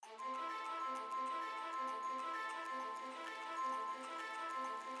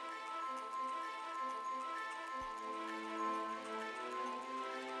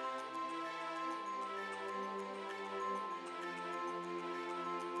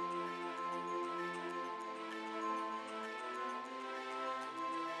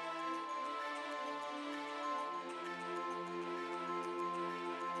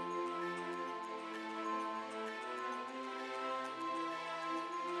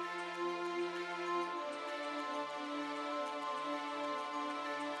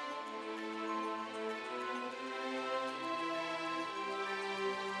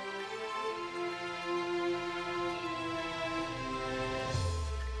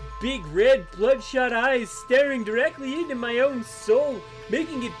big red bloodshot eyes staring directly into my own soul,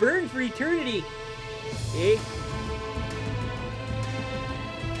 making it burn for eternity. Eh?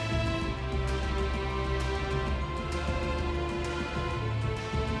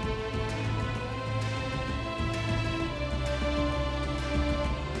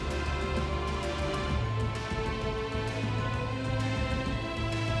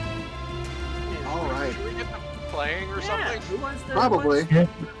 Playing or something? Who wants to? Probably.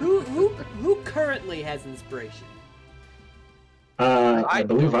 Who currently has inspiration? I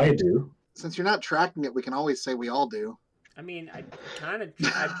believe I do. Since you're not tracking it, we can always say we all do. I mean, I'm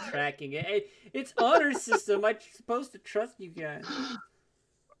tracking it. It's honor system. I'm supposed to trust you guys.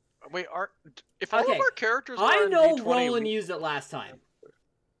 Wait, if all of our characters are I know D20, Roland used it last time.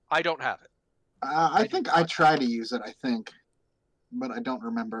 I don't have it. I think I tried to use it, but I don't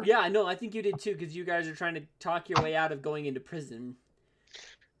remember. Yeah, no, I think you did too, because you guys are trying to talk your way out of going into prison.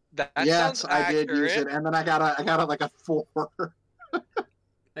 That yes, sounds I did accurate. use it, and then I got like a 4.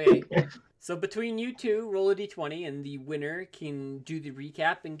 Okay, so between you two, roll a d20, and the winner can do the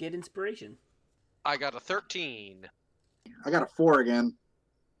recap and get inspiration. I got a 13. I got a 4 again.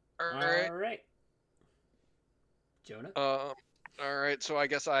 All right. Jonah? All right, so I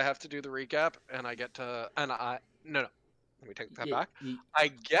guess I have to do the recap, and I get to... No. Let me take that back. I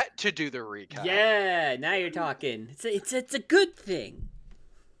get to do the recap. Yeah, now you're talking. It's a good thing.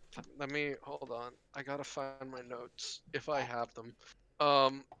 Let me... Hold on. I gotta find my notes, if I have them.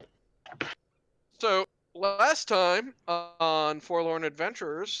 So, last time on Forlorn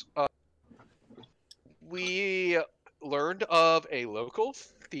Adventurers, we learned of a local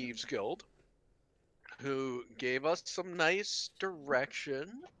thieves guild who gave us some nice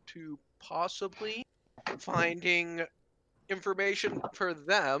direction to possibly finding information for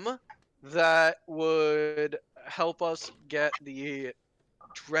them that would help us get the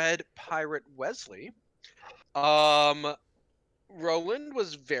Dread Pirate Wesley. Roland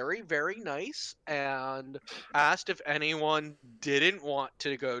was very, very nice and asked if anyone didn't want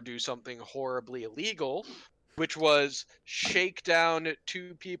to go do something horribly illegal, which was shake down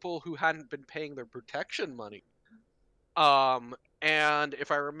 2 people who hadn't been paying their protection money. And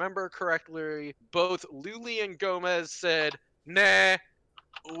if I remember correctly, both Luli and Gomez said, nah,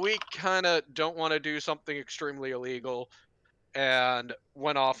 we kind of don't want to do something extremely illegal, and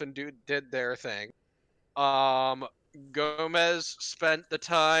went off and did their thing. Gomez spent the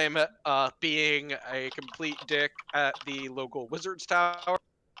time being a complete dick at the local Wizard's Tower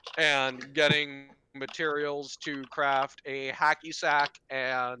and getting materials to craft a hacky sack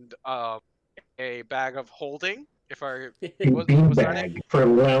and a bag of holding. If I beanbag for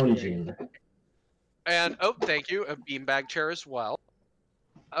lounging. And thank you, a beanbag chair as well.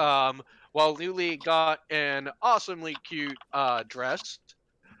 While Luli got an awesomely cute dress,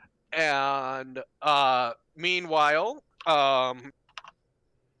 and meanwhile,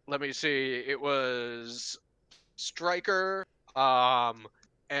 let me see, it was Striker, and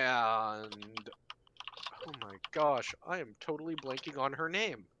oh my gosh, I am totally blanking on her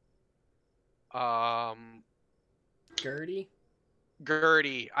name. Gertie.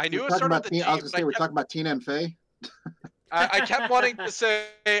 I knew it started with the T. I was gonna say we're talking about Tina and Faye. I kept wanting to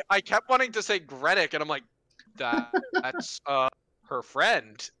say Grenick, and I'm like, that's her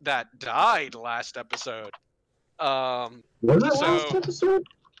friend that died last episode. Was it last episode?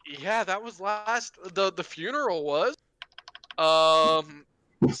 Yeah, that was the funeral was.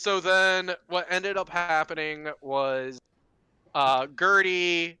 So then what ended up happening was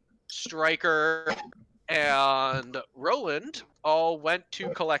Gertie, Striker, and Roland all went to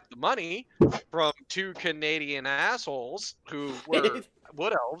collect the money from 2 Canadian assholes who were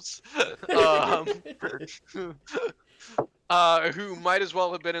wood elves, who might as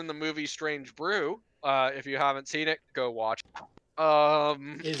well have been in the movie Strange Brew. If you haven't seen it, go watch it.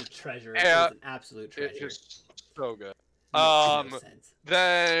 It is a treasure. It is an absolute treasure. It's just so good. No sense.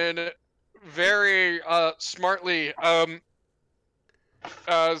 Then very smartly,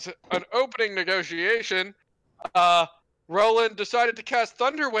 as an opening negotiation, Roland decided to cast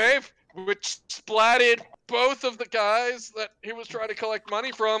Thunderwave, which splatted both of the guys that he was trying to collect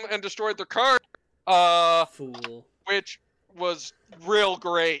money from and destroyed their card. Fool. Which was real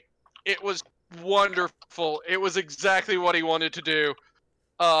great. It was wonderful. It was exactly what he wanted to do.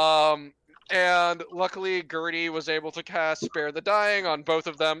 And luckily, Gertie was able to cast Spare the Dying on both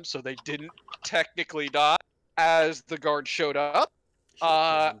of them, so they didn't technically die as the guards showed up.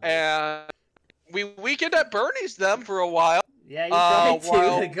 And we weakened at Bernie's them for a while. Yeah, you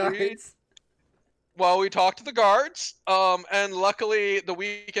tried to, the guards. While we talked to the guards, and luckily the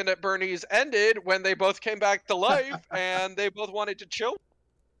weekend at Bernie's ended when they both came back to life, and they both wanted to chill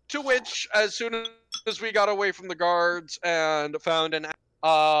To which, as soon as we got away from the guards and found an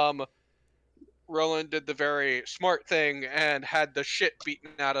Roland did the very smart thing and had the shit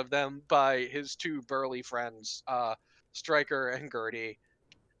beaten out of them by his two burly friends, Stryker and Gertie,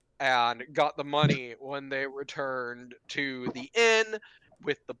 and got the money when they returned to the inn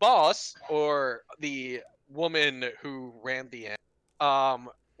with the boss, or the woman who ran the inn,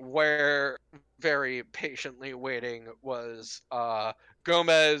 where very patiently waiting was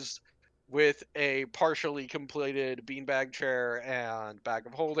Gomez with a partially completed beanbag chair and bag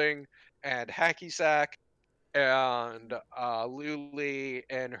of holding, and hacky sack, and Luli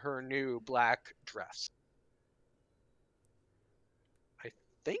in her new black dress. I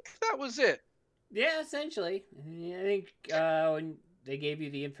think that was it. Yeah, essentially. I think when they gave you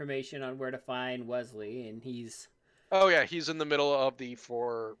the information on where to find Wesley, and he's... Oh yeah, he's in the middle of the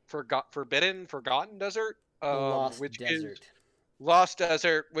forgotten desert, Lost Desert. Lost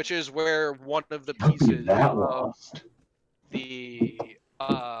Desert, which is where one of the pieces of the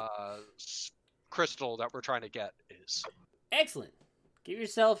crystal that we're trying to get is. Excellent. Give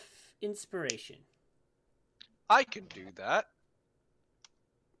yourself inspiration. I can do that.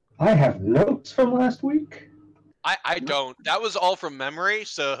 I have notes from last week. I don't. That was all from memory,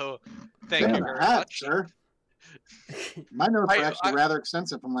 so thank you very much. Sir. My notes are actually rather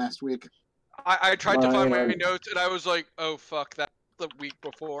extensive from last week. I tried to find my notes, and I was like, oh, fuck, that's the week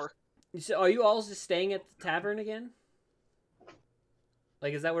before. So are you all just staying at the tavern again?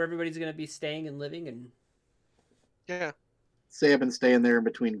 Like, is that where everybody's going to be staying and living? And yeah. Say I've been staying there in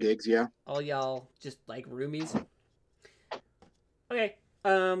between gigs, yeah. All y'all just, like, roomies? Okay.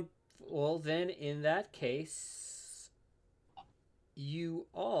 Well, then, in that case, you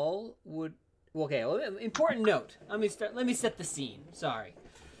all would... Okay, well, important note. Let me set the scene. Sorry.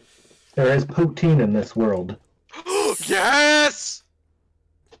 There is poutine in this world. Yes!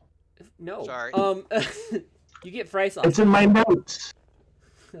 No. Sorry. You get fry sauce. It's in my notes.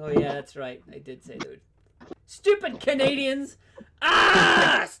 Oh yeah, that's right. I did say that. Stupid Canadians!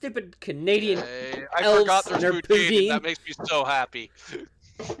 Ah! Stupid Canadian. I forgot there's poutine. That makes me so happy.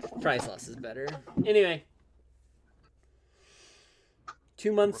 Fry sauce is better. Anyway.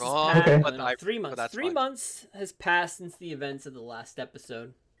 2 months has passed. Okay. No, 3 months. 3 months has passed since the events of the last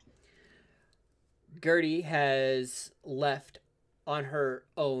episode. Gertie has left on her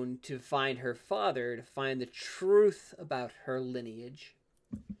own to find her father, to find the truth about her lineage.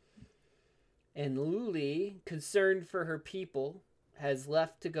 And Luli, concerned for her people, has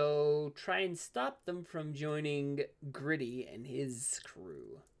left to go try and stop them from joining Gritty and his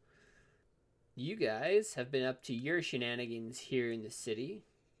crew. You guys have been up to your shenanigans here in the city.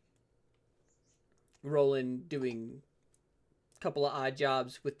 Roland doing a couple of odd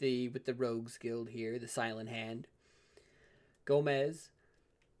jobs with the Rogues Guild here, the Silent Hand. Gomez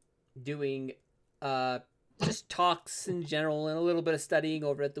doing just talks in general and a little bit of studying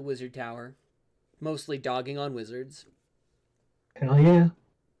over at the Wizard Tower. Mostly dogging on wizards. Hell yeah.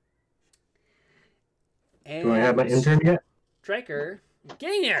 And do I have my intern yet? Stryker,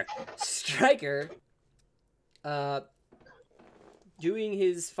 get in here! Stryker, doing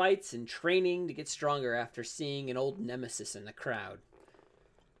his fights and training to get stronger after seeing an old nemesis in the crowd.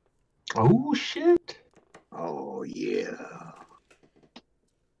 Oh, shit. Oh, yeah.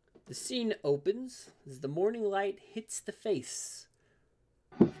 The scene opens as the morning light hits the face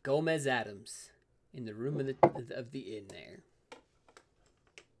of Gomez Adams in the room of the inn there.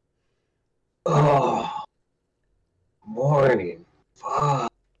 Oh, morning. Fuck.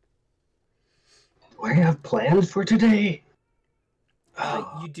 Do I have plans for today?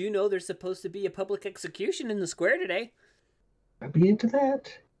 You do know there's supposed to be a public execution in the square today. I'd be into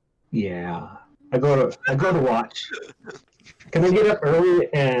that. Yeah. I go to watch. Can I get up early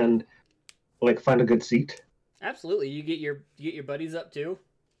and find a good seat? Absolutely. You get your buddies up too?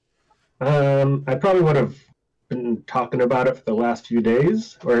 I probably would have been talking about it for the last few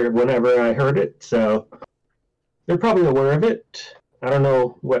days, or whenever I heard it, so they're probably aware of it. I don't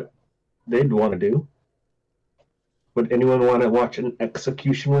know what they'd want to do. Would anyone want to watch an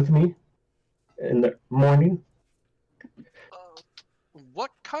execution with me in the morning?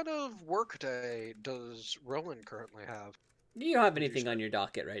 What kind of workday does Roland currently have? Do you have anything on your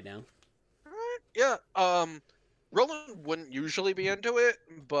docket right now? Yeah, Roland wouldn't usually be into it,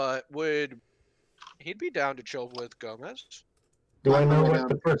 but he'd be down to chill with Gomez. Do I know what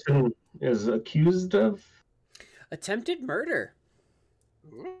the person is accused of? Attempted murder.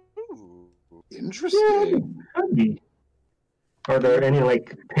 Ooh. Interesting. Yeah, could be. Are there any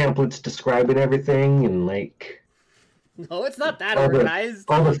pamphlets describing everything and No, it's not that all organized.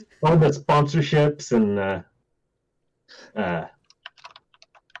 all the sponsorships and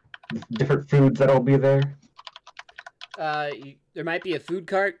different foods that'll be there? There might be a food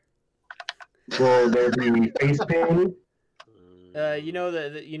cart. Will there be face painting? You know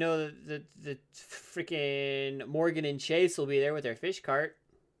the freaking Morgan and Chase will be there with their fish cart.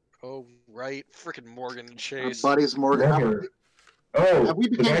 Oh, right. Freaking Morgan and Our Chase. buddies Morgan. Never. Oh, Have we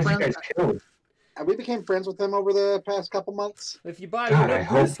the become guys you friends? guys killed. Have we became friends with them over the past couple months? If you buy God, enough I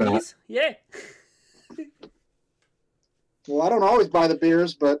hope not. brewskis, yeah. Well, I don't always buy the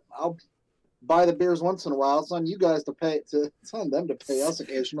beers, but I'll buy the beers once in a while. It's on you guys to pay. It's on them to pay us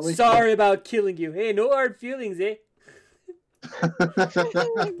occasionally. Sorry about killing you. Hey, no hard feelings, eh?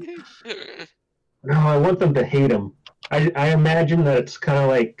 No, I want them to hate him. I imagine that it's kind of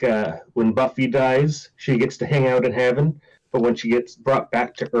like when Buffy dies, she gets to hang out in heaven, but when she gets brought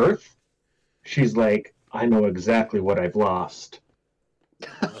back to Earth, she's like, I know exactly what I've lost.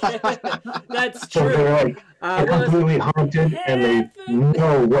 That's So true. they're like I they're was completely haunted, and they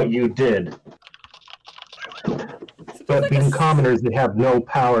know what you did. But like being commoners, they have no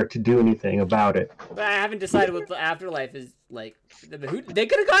power to do anything about it. But I haven't decided what the afterlife is like. They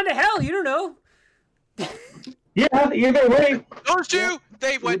could have gone to hell. You don't know. Yeah, either way, Those two,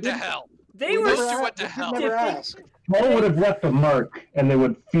 they went to hell. They We were Those two never went to asked- hell. we never Different. asked. Paul would have left a mark, and they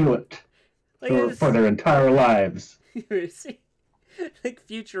would feel it like, for their entire lives. like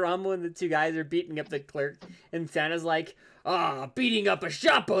Futurama when the two guys are beating up the clerk, and Santa's like, beating up a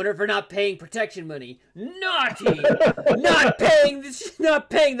shop owner for not paying protection money. Naughty! not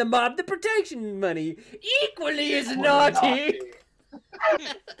paying the mob the protection money. Equally as naughty.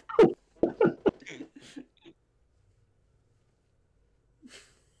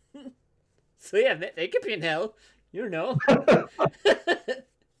 So yeah, they could be in hell. You don't know.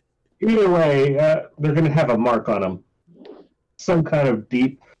 Either way, they're going to have a mark on them. Some kind of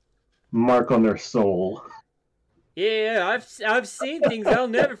deep mark on their soul. Yeah, I've seen things I'll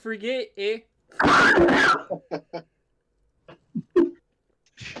never forget. Eh?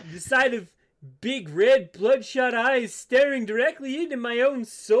 The sight of big red bloodshot eyes staring directly into my own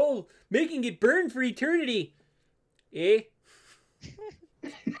soul, making it burn for eternity. Eh?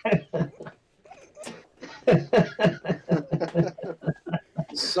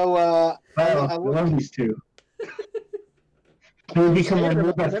 So, I I love these two. They become my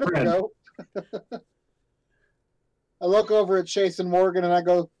new best friend. I look over at Chase and Morgan and I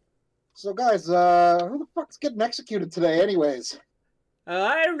go, so guys, who the fuck's getting executed today anyways?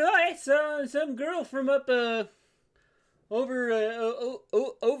 I don't know. I saw some girl from up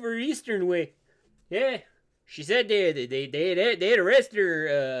over Eastern way. Yeah, she said they had arrested her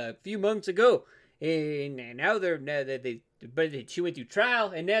a few months ago, and now she went through trial,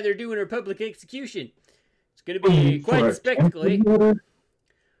 and now they're doing her public execution. It's gonna be quite a spectacle. Eh?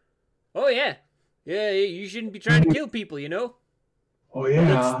 Oh yeah, you shouldn't be trying to kill people, you know. Oh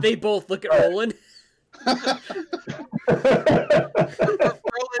yeah. They both look at Roland.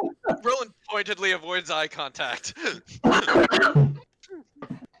 Roland pointedly avoids eye contact. I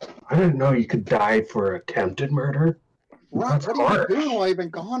didn't know you could die for attempted murder. Rob, what are you doing while you've been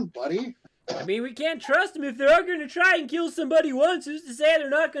gone, buddy? I mean, we can't trust them if they are going to try and kill somebody once. Who's to say they're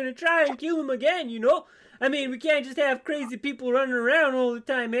not going to try and kill them again, you know? I mean, we can't just have crazy people running around all the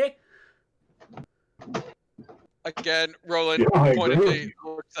time, eh? Again, Roland Yeah, I pointedly agree.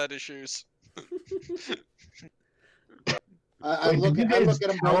 looks at his shoes. I Wait, look did at you guys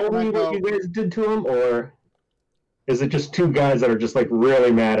him tell and I me what you go, guys did to him, or is it just two guys that are just like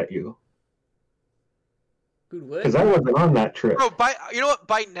really mad at you? Good Because what? I wasn't on that trip. Bro, you know what?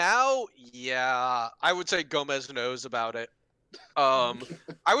 By now, yeah, I would say Gomez knows about it. I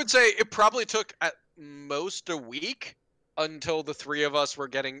would say it probably took at most a week until the three of us were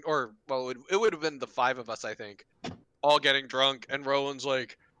getting, or well, it would have been the five of us, I think, all getting drunk, and Roland's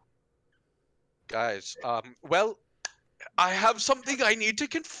like, guys, well, I have something I need to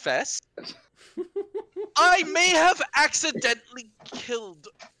confess. I may have accidentally killed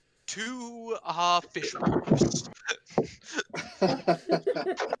two fishmongers.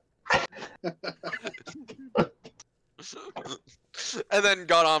 And then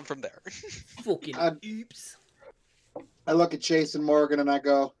got on from there. Fucking I- oops. I look at Chase and Morgan and I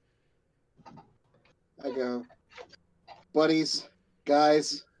go, buddies,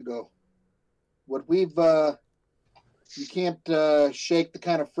 guys, I go, what we've, you can't shake the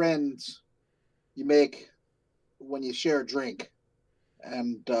kind of friends you make when you share a drink.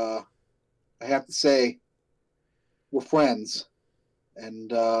 And I have to say, we're friends.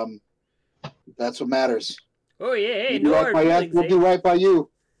 And that's what matters. Oh yeah, hey, We'll do no right hard by us, feelings, we'll eh? do right by you.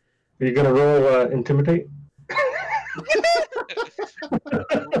 Are you gonna roll intimidate?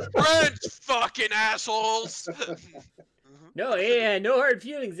 Friends, fucking assholes. No, yeah, no hard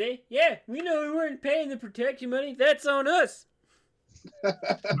feelings, eh? Yeah, we know we weren't paying the protection money. That's on us.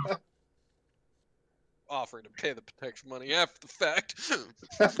 Offering to pay the protection money after the fact.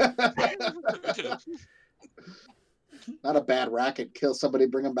 Not a bad racket. Kill somebody,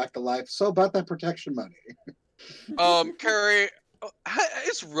 bring them back to life. So about that protection money. Carrie,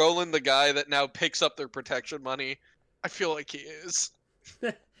 is Roland the guy that now picks up their protection money? I feel like he is.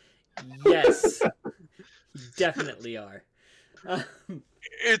 Yes. Definitely are.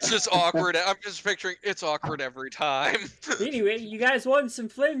 It's just awkward. I'm just picturing it's awkward every time. Anyway, you guys want some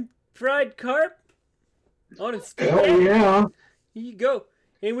flame fried carp? On a steak? Oh yeah. Here you go.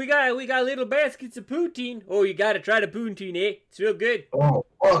 And we got little baskets of poutine. Oh, you gotta try the poutine, eh? It's real good. Oh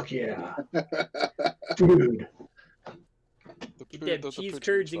fuck yeah, dude. Get them cheese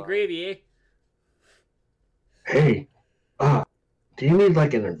curds and gravy, eh? Hey, do you need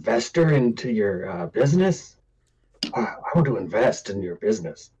like an investor into your business? I want to invest in your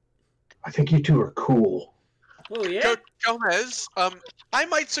business. I think you two are cool. Oh yeah. Gomez, I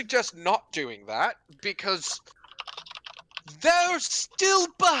might suggest not doing that because they're still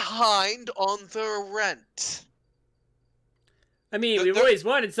behind on their rent. I mean, we've always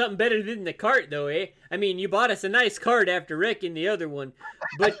wanted something better than the cart, though, eh? I mean, you bought us a nice cart after wrecking the other one,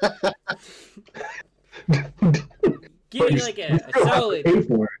 but giving like a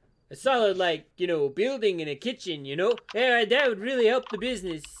solid, like, you know, building and a kitchen, you know, yeah, that would really help the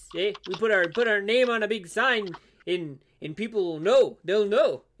business, eh? We put our name on a big sign, and people will know. They'll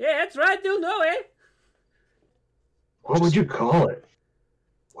know. Yeah, that's right. They'll know, eh? What would you call it?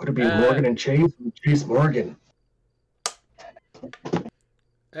 Would it be Morgan and Chase? Chase Morgan.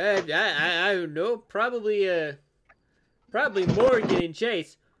 I don't know. Probably Morgan and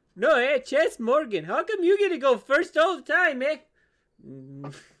Chase. No, eh? Chase Morgan. How come you get to go first all the time, eh?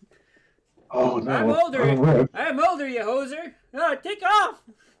 Oh no! I'm older, you hoser. Oh, take off.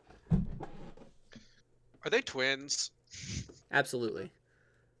 Are they twins? Absolutely.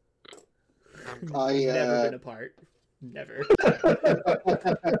 Never been apart. Never.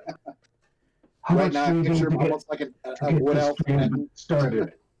 How Right much now, I do you picture need him to get, almost like a to get wood this elf. dream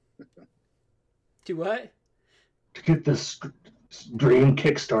started? To what? To get this dream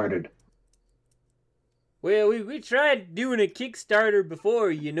kick-started. Well, we tried doing a Kickstarter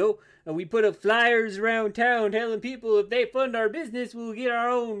before, you know, and we put up flyers around town telling people if they fund our business, we'll get our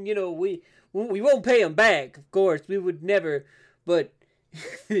own, you know, we won't pay them back, of course, we would never, but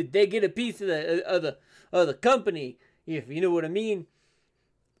they get a piece of the company, if you know what I mean.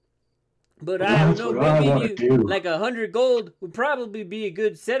 But I don't know, maybe like 100 gold would probably be a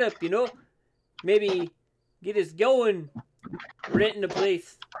good setup, you know, maybe get us going, renting a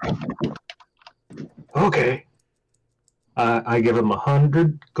place. Okay. I give him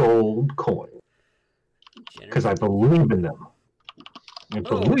 100 gold coins because I believe in them. I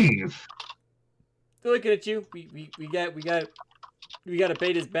believe. They're looking at you. We got to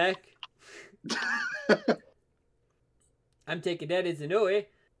pay this back. I'm taking that as a no, eh?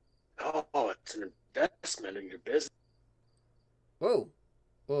 Oh, it's an investment in your business. Whoa,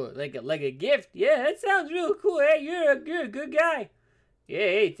 like a gift. Yeah, that sounds real cool. Hey, you're a good guy. Yeah,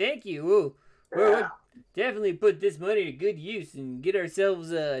 hey, thank you. Whoa. We'll definitely put this money to good use and get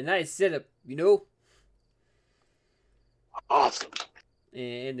ourselves a nice setup, you know? Awesome.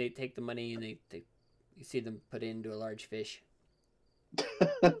 And they take the money and you see them put it into a large fish.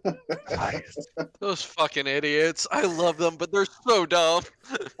 Those fucking idiots. I love them, but they're so dumb.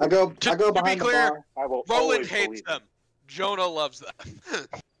 I go to behind be clear, the bar. I will Roland always hates believe them. Jonah loves them.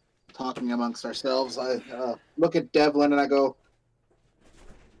 Talking amongst ourselves. I look at Devlin and I go,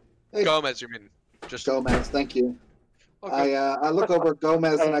 hey, Gomez, you mean? Just Gomez, thank you. okay. I look over at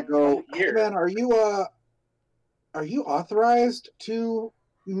Gomez and I go, hey, man, are you authorized to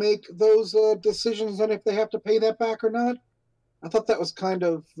make those decisions on if they have to pay that back or not? I thought that was kind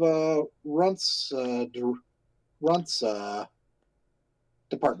of Runt's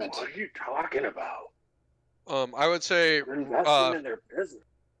department. What are you talking about? I would say You're investing in their business.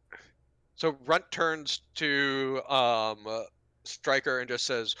 so. Runt turns to Stryker and just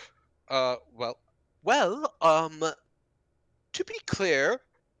says, well, to be clear,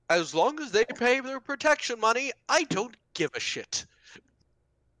 as long as they pay their protection money, I don't give a shit."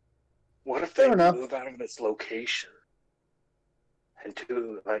 What if they Fair enough. move out of this location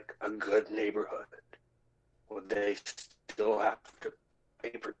into like a good neighborhood? Would they still have to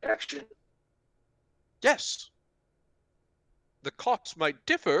pay protection? Yes. The costs might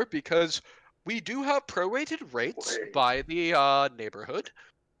differ because we do have prorated rates Wait. by the neighborhood.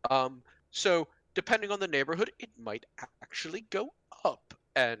 So depending on the neighborhood, it might actually go up.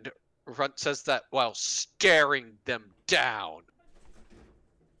 And Runt says that while staring them down.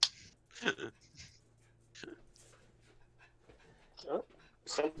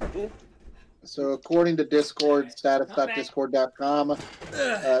 Something. So according to Discord, status.discord.com,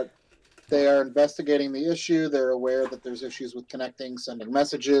 they are investigating the issue. They're aware that there's issues with connecting, sending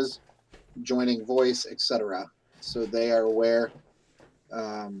messages, joining voice, etc. So they are aware.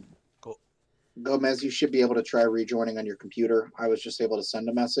 Cool. Gomez, you should be able to try rejoining on your computer. I was just able to send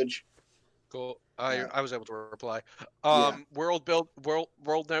a message. Cool. I was able to reply. Yeah. World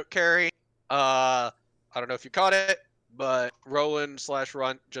note carry. I don't know if you caught it, but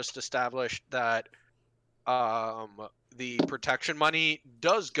Roland/Runt just established that the protection money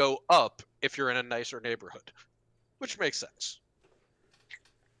does go up if you're in a nicer neighborhood, which makes sense.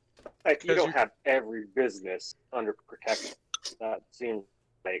 Like, you 'Cause don't you- have every business under protection. That seems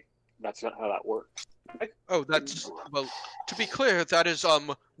like that's not how that works. Oh, that's well. To be clear, that is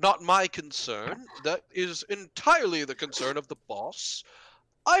not my concern. That is entirely the concern of the boss.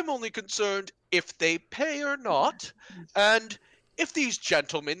 I'm only concerned if they pay or not, and if these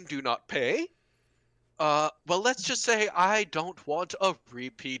gentlemen do not pay, well, let's just say I don't want a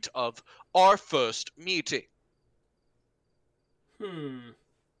repeat of our first meeting.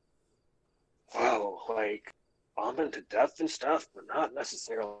 Wow, like bombing to death and stuff, but not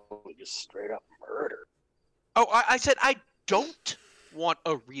necessarily just straight up murder. Oh, I said I don't want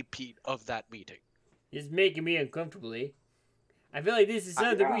a repeat of that meeting. It's making me uncomfortable, eh? I feel like this is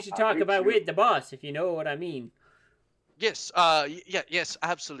something Yeah, we should talk me about too. with the boss, if you know what I mean. Yes, yes,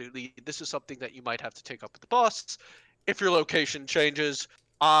 absolutely. This is something that you might have to take up with the boss. If your location changes,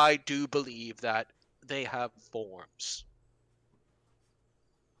 I do believe that they have forms.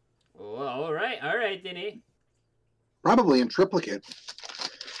 Oh, all right then, eh? Probably in triplicate.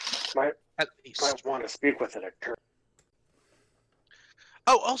 At least. Might want to speak with an attorney.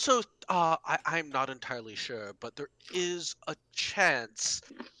 Oh, also, I'm not entirely sure, but there is a chance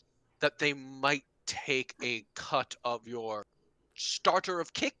that they might take a cut of your starter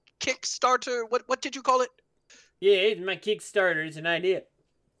of Kickstarter. What did you call it? Yeah, it's my Kickstarter is an idea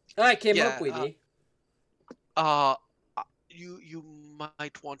I came Yeah, up with, eh? You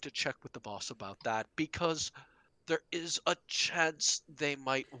might want to check with the boss about that because there is a chance they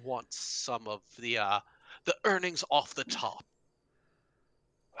might want some of the earnings off the top.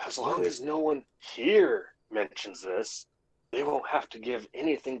 As long as no one here mentions this, they won't have to give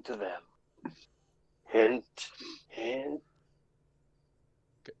anything to them. Hint, hint.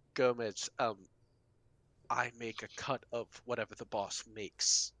 Gomez, I make a cut of whatever the boss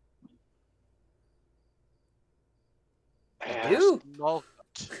makes. And You? Small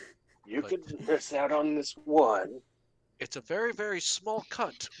cut. you But- could miss out on this one. It's a very, very small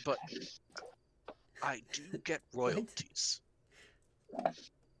cut, but I do get royalties.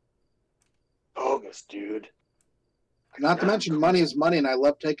 Bogus, dude. Not to mention, money is money, and I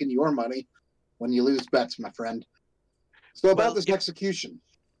love taking your money when you lose bets, my friend. So about Well, this execution.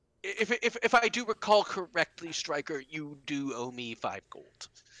 If I do recall correctly, Stryker, you do owe me 5 gold.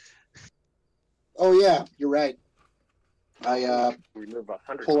 Oh yeah, you're right. I Remove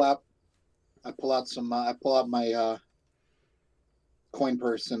 100. pull out my coin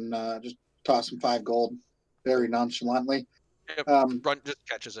purse and just toss him 5 gold very nonchalantly. Yep. Runt just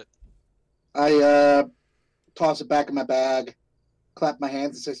catches it. I toss it back in my bag, clap my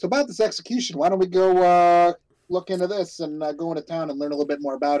hands, and say, "So about this execution, why don't we go look into this and go into town and learn a little bit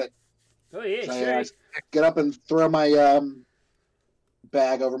more about it?" Oh, yeah, So sure. I get up and throw my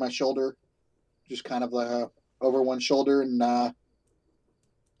bag over my shoulder, just kind of over one shoulder, and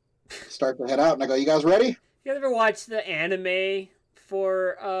start to head out. And I go, "You guys ready?" You ever watch the anime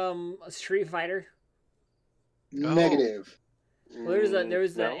for Street Fighter? No. Negative. Well, there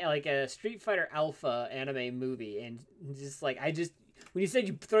was No? like a Street Fighter Alpha anime movie, and just like when you said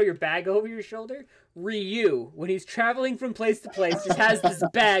you throw your bag over your shoulder, Ryu, when he's traveling from place to place, just has this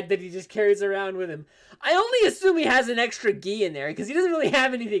bag that he just carries around with him. I only assume he has an extra gi in there because he doesn't really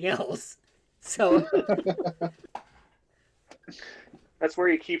have anything else. So That's where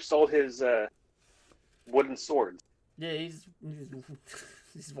he keeps all his wooden swords. yeah, he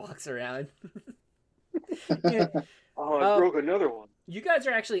just walks around. Yeah. Oh, I Um, broke another one. You guys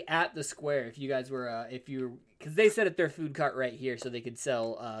are actually at the square. If you guys were, because they set up their food cart right here so they could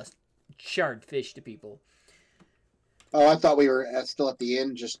sell charred fish to people. Oh, I thought we were still at the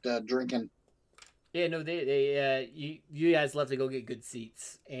inn, just drinking. Yeah, no, you guys left to go get good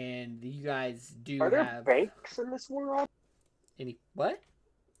seats, and you guys do Are there have banks in this world? any what?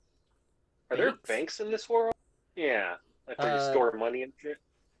 Are there Banks? banks in this world? Yeah. Like where you store money and shit?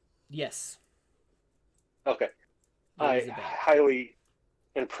 Yes. Okay. There I is a bank. highly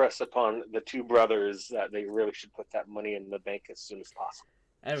impress upon the two brothers that they really should put that money in the bank as soon as possible.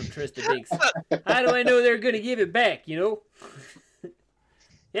 I don't trust the banks. How do I know they're going to give it back, you know?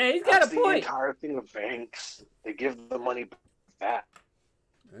 Yeah, he's got That's a point. the entire thing of banks. They give the money back.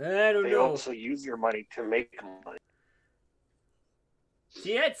 I don't They know. also use your money to make money.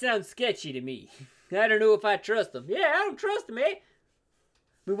 See, that sounds sketchy to me. I don't know if I trust them. Yeah, I don't trust them, eh?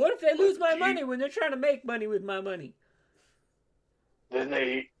 But what if they lose my money when they're trying to make money with my money? Then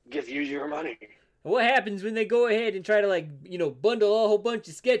they give you your money. What happens when they go ahead and try to, like, you know, bundle a whole bunch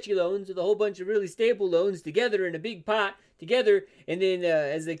of sketchy loans with a whole bunch of really stable loans together in a big pot together, and then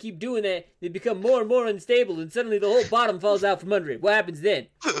as they keep doing that, they become more and more unstable, and suddenly the whole bottom falls out from under it. What happens then?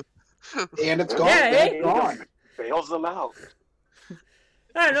 And it's gone. Yeah, It's eh? gone. Bails them out.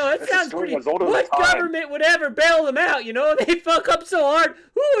 I don't know, that That's a sounds story pretty... as old as What time. government would ever bail them out, you know? They fuck up so hard,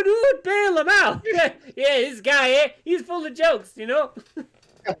 who would bail them out? Yeah, this guy, eh? He's full of jokes, you know?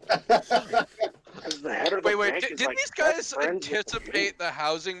 Because the head of the Wait, bank did is like these best guys friends with the anticipate the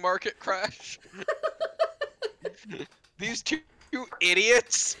housing market crash? These two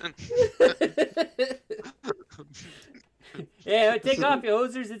idiots. Yeah, take off your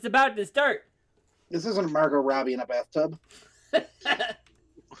hosers, it's about to start. This isn't Margot Robbie in a bathtub.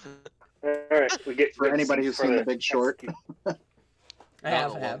 All right, we get For anybody who's seen The Big Short. I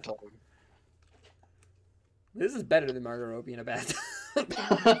have. This is better than Margot Robbie in a bathtub.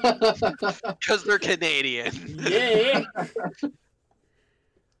 Because they're Canadian. Yeah.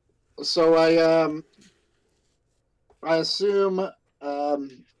 So I assume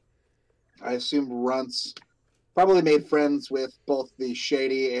Runts probably made friends with both the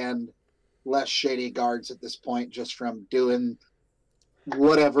shady and less shady guards at this point, just from doing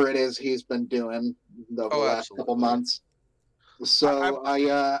whatever it is he's been doing the last couple months. So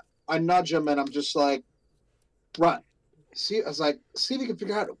I nudge him and I'm just like, Run. See if you can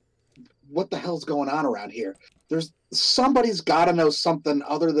figure out what the hell's going on around here. Somebody's got to know something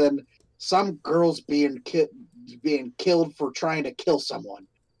other than some girls being killed for trying to kill someone.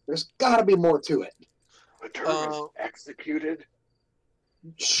 There's got to be more to it. A terrorist executed.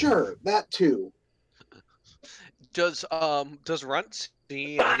 Sure, that too. Does Runt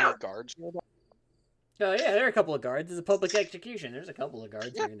see any guards? Oh yeah, there are a couple of guards. There's a public execution. There's a couple of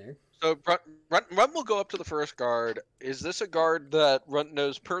guards here and there. So Runt will go up to the first guard. Is this a guard that Runt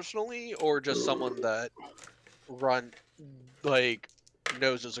knows personally, or just someone that Runt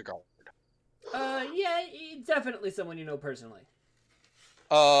knows as a guard? Yeah, definitely someone you know personally.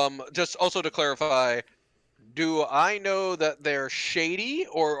 Just also to clarify, do I know that they're shady,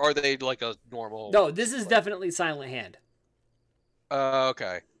 or are they like a normal? No, this is definitely Silent Hand.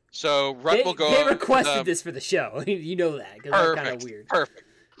 Okay. So Runt will go. They requested this for the show. You know that because that's kind of weird. Perfect.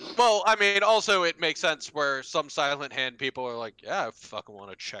 Well, I mean, also it makes sense where some Silent Hand people are like, "Yeah, I fucking want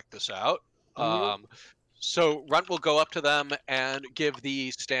to check this out." Mm-hmm. So Runt will go up to them and give the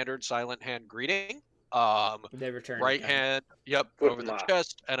standard Silent Hand greeting. They return Right hand, yep, Quick over the nod.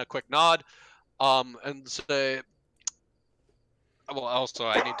 chest, and a quick nod. And say, well, also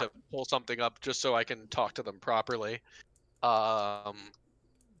I need to pull something up just so I can talk to them properly.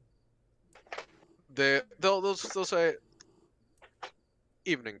 They'll say,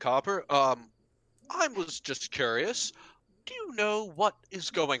 "Evening, Copper. I was just curious. Do you know what is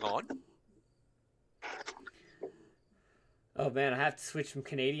going on?" Oh man, I have to switch from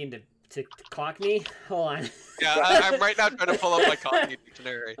Canadian to Cockney. Hold on. Yeah, I'm right now trying to pull up my Cockney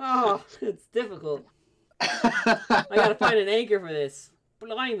dictionary. Oh, it's difficult. I gotta find an anchor for this.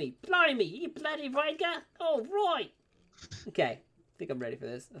 Blimey, you bloody Viker. Oh right. Okay, I think I'm ready for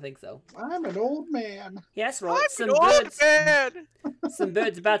this. I think so. I'm an old man. Yes, right. I'm an old man. Some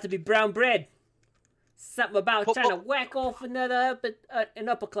birds about to be brown bread. Something about But- trying to whack off another an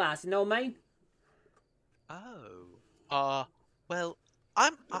upper class. You know what I mean? Oh. Well,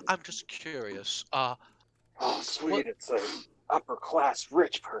 I'm just curious. Oh, sweet! What- It's a upper class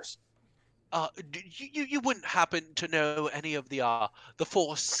rich person. You wouldn't happen to know any of the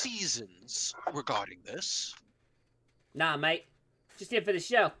Four Seasons regarding this? Nah, mate. Just here for the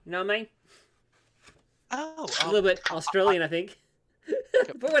show. You know what I mean? Oh, A little bit Australian, I think.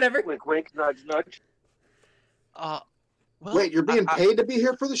 But whatever. Wink, wink, nudge, nudge. well, Wait, you're being paid to be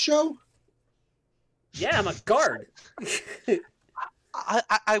here for the show? Yeah, I'm a guard.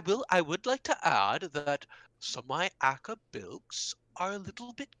 I would like to add that some of my Akka bilks are a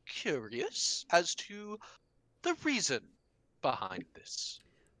little bit curious as to the reason behind this.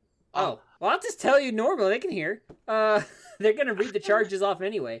 Oh, well, I'll just tell you normal. They can hear. They're going to read the charges off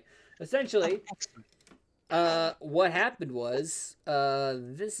anyway. Essentially, what happened was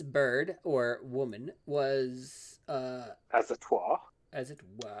this bird or woman was... As a twa. as it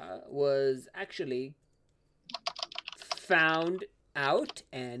were, was actually found out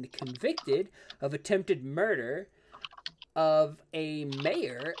and convicted of attempted murder of a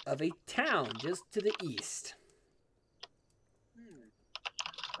mayor of a town just to the east.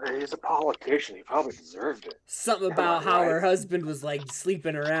 He's a politician. He probably deserved it. Something Am I about how right? her husband was like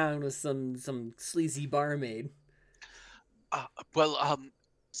sleeping around with some sleazy barmaid.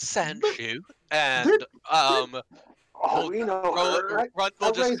 Sanju and Oh, we know her.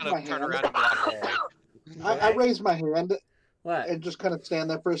 We'll just raised kind my of turn hand. around and be like, hey. I raised my hand What? and just kind of stand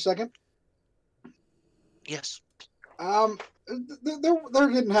there for a second. Yes. There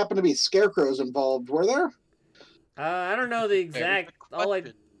didn't happen to be scarecrows involved, were there? I don't know the exact. All I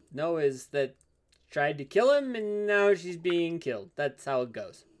know is that tried to kill him and now she's being killed. That's how it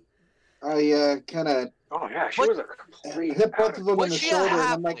goes. I kind of Oh yeah, she was a complete. hit both of them in Was the she shoulder, and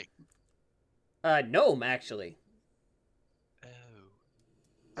I'm happening? like, Gnome actually. Oh.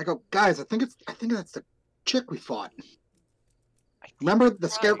 I go, guys, I think that's the chick we fought. I think Remember you're the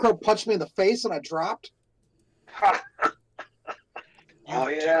right. scarecrow punched me in the face and I dropped? You Oh,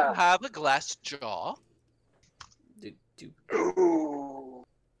 yeah. do have a glass jaw. Do Ooh.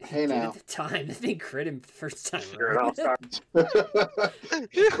 Hey, did now. at the time. I think crit him the first time. Sure, I'll around. start.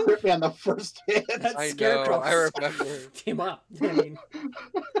 He crit me on the first hit. That I know, scarecrow I remember. fucked him up. I mean,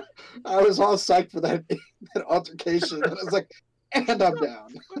 I was all psyched for that altercation. And I was like, and I'm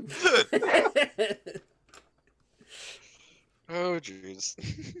down. Oh, jeez.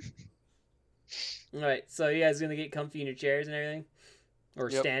 all right, so you guys gonna get comfy in your chairs and everything, or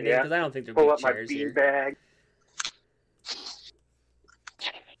Yep. standing? Yeah. Because I don't think there'll Pull be up my chairs bean here. bag.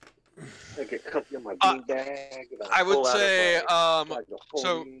 I get comfy on my Uh, bean bag. And I would pull out of say, my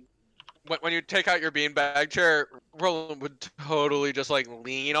so- Napoleon. When you take out your beanbag chair, Roland would totally just like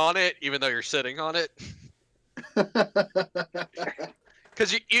lean on it, even though you're sitting on it.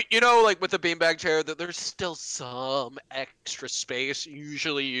 Because you know, like with the beanbag chair, that there's still some extra space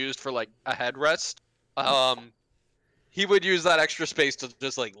usually used for like a headrest. He would use that extra space to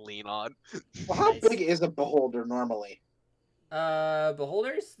just like lean on. Well, how Nice. big is a beholder normally?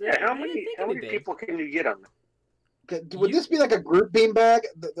 Beholders? Yeah, how They many can be big. people can you get on? Would You- this be like a group beanbag?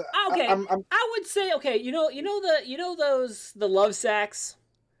 Okay. I'm, I would say okay. You know the love sacks.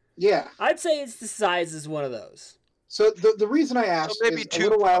 yeah. I'd say it's the size as one of those. So the reason I asked maybe is two. a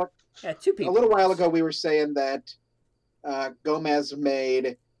little while Yeah, two people. A little while ago, we were saying that Gomez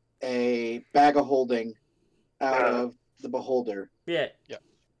made a bag of holding out of the beholder, Yeah,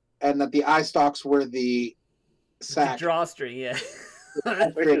 and that the eye stalks were the the sack. drawstring. Yeah.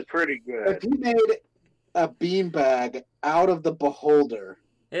 Which is pretty If good. he made a beanbag out of the beholder,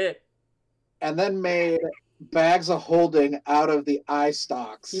 Yeah. and then made bags of holding out of the eye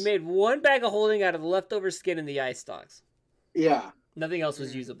stalks, He made one bag of holding out of the leftover skin and the eye stalks. yeah. Nothing else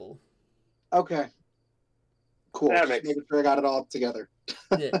was usable. Okay. Cool. That Just makes- making sure I got it all together.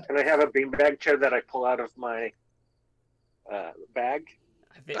 Yeah. And I have a beanbag chair that I pull out of my bag.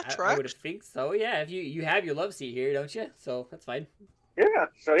 That's I right. would think so. Yeah, if you have your love seat here, don't you? So that's fine. Yeah,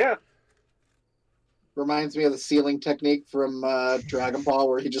 so yeah. Reminds me of the sealing technique from Dragon Ball,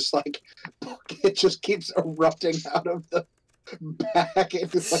 where he just like it just keeps erupting out of the bag.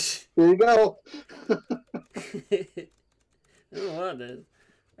 And it's like, here you go. I don't want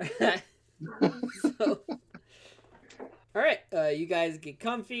this. So, all right, you guys get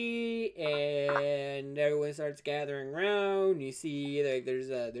comfy, and everyone starts gathering around. You see, there's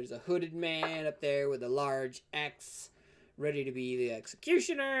a hooded man up there with a large axe, ready to be the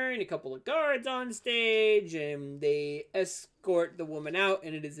executioner, and a couple of guards on stage, and they escort the woman out,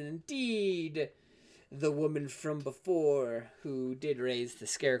 and it is indeed the woman from before who did raise the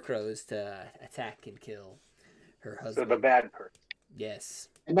scarecrows to attack and kill her So husband. the bad person. Yes.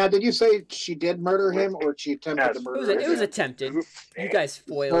 And now, did you say she did murder him, or she attempted Yes. to It murder was, him? it was attempted. You guys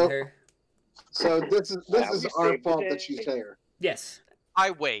foiled Well- her. So this is Yeah, we our saved the fault day. that she's there. Yes.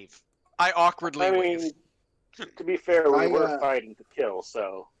 I wave. I awkwardly I wave. mean, to be fair, we I, were fighting to kill,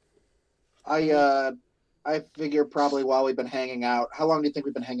 so I figure probably while we've been hanging out. How long do you think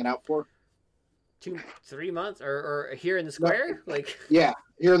we've been hanging out for? 3 months or here in the square, like Yeah,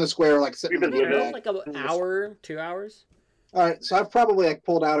 here in the square, like sitting in We've the been you know, beanbag. like an hour, 2 hours. All right, so I've probably like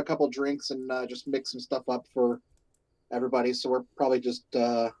pulled out a couple drinks and just mixed some stuff up for everybody. So we're probably just,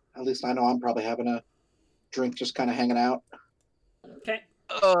 at least I know I'm probably having a drink, just kind of hanging out. Okay.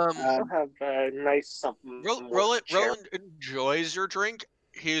 I'll have a nice something. Roland chair. enjoys your drink.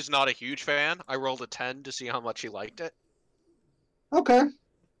 He's not a huge fan. I rolled a 10 to see how much he liked it. Okay,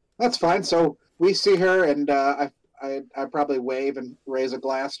 that's fine. So we see her, and I probably wave and raise a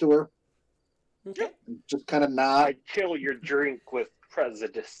glass to her, Okay. and just kind of nod. I kill your drink with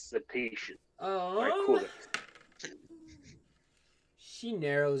precipitation. Oh. Cool. She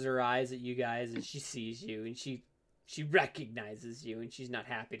narrows her eyes at you guys and she sees you and she recognizes you and she's not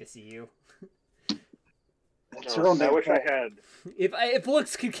happy to see you. It's her own I wish fault. I had. If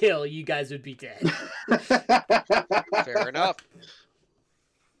looks could kill, you guys would be dead. Fair enough.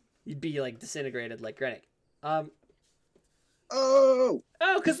 You'd be like disintegrated like Greenwich. Oh!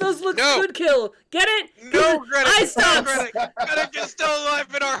 Because those looks No. could kill. Get it? No, Greenwich. I stopped. Greenwich is still alive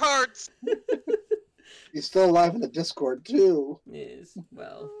in our hearts. He's still alive in the Discord too. Yes.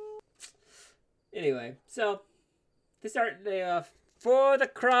 Well. Anyway, so they start day off for the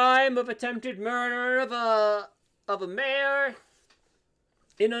crime of attempted murder of a mayor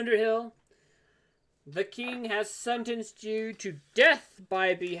in Underhill. The king has sentenced you to death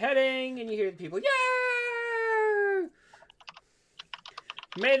by beheading, and you hear the people, yeah!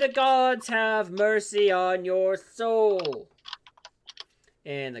 May the gods have mercy on your soul.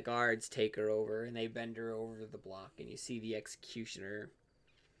 And the guards take her over, and they bend her over the block, and you see the executioner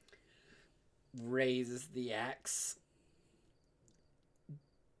raises the axe.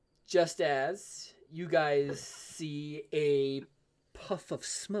 Just as you guys see a puff of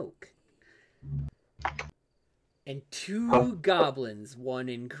smoke. And two goblins, one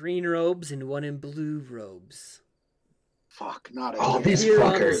in green robes and one in blue robes. Fuck, not Oh, again. these Appear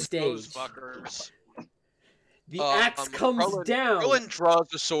on the fuckers. stage. Those fuckers. The axe comes down. Roland draws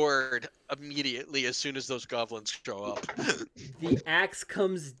the sword immediately as soon as those goblins show up. The axe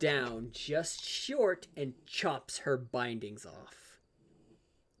comes down just short and chops her bindings off.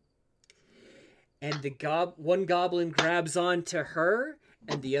 And one goblin grabs onto her,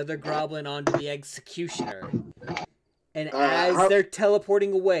 and the other goblin onto the executioner. And as they're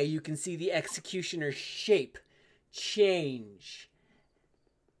teleporting away, you can see the executioner's shape change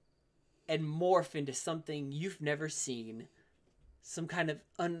and morph into something you've never seen. Some kind of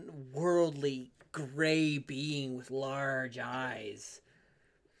unworldly gray being with large eyes.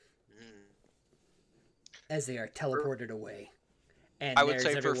 As they are teleported away. And I would there's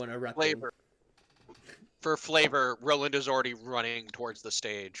say everyone erupting. For flavor, Roland is already running towards the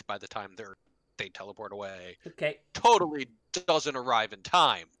stage by the time they teleport away. Okay. Totally doesn't arrive in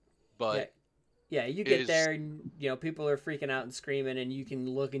time, but Yeah, you get there and people are freaking out and screaming, and you can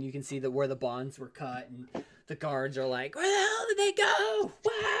look and you can see where the bonds were cut, and the guards are like, "Where the hell did they go?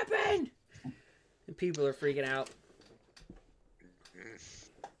 What happened?" And people are freaking out.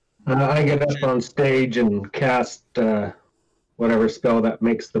 I get up on stage and cast whatever spell that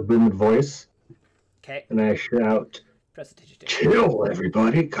makes the booming voice, Okay. and I shout, Press attention to it. "Chill,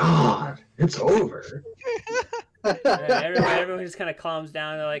 everybody! God, it's over." Everyone just kind of calms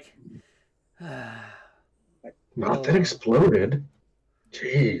down. They're like, Nothing exploded.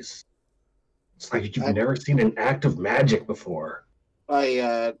 Jeez, it's like you've never seen an act of magic before. I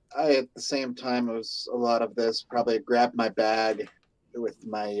at the same time as a lot of this probably grabbed my bag with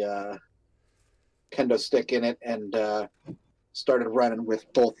my kendo stick in it and started running with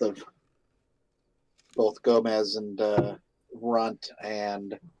both Gomez and Runt,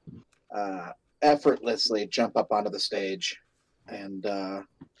 and effortlessly jump up onto the stage. And I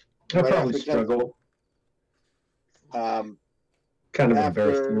Right probably after struggle. um, Kind of after-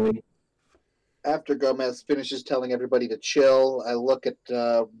 embarrassingly. after Gomez finishes telling everybody to chill, I look at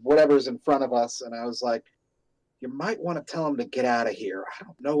whatever's in front of us, and I was like, you might want to tell him to get out of here. I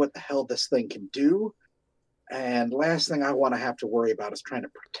don't know what the hell this thing can do. And last thing I want to have to worry about is trying to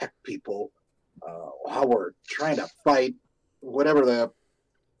protect people while we're trying to fight whatever the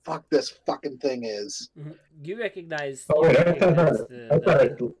fuck this fucking thing is. you recognize. Oh wait, you I recognize thought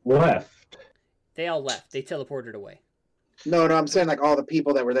it left. They all left. They teleported away. No, I'm saying like all the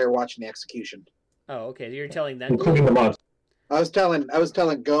people that were there watching the execution. Oh, okay. You're telling them. Including the monster. I was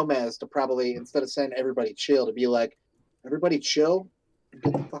telling Gomez to probably, instead of saying everybody chill, to be like, everybody chill and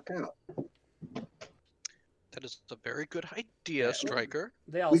get the fuck out. that is a very good idea, Striker.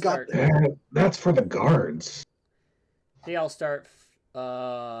 They all We got start. That's for the guards. They all start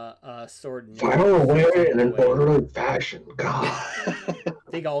sorting. File away in an away. orderly fashion. God.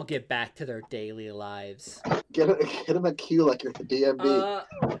 They all get back to their daily lives. Get him a cue like you're the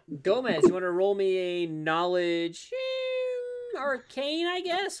DMV. Gomez, you want to roll me a knowledge arcane? I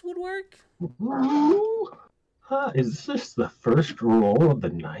guess would work. Is this the first roll of the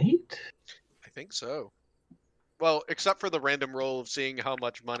night? I think so. Well, except for the random roll of seeing how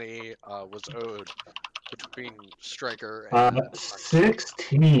much money was owed between Striker and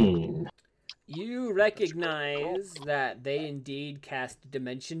 16. You recognize that they indeed cast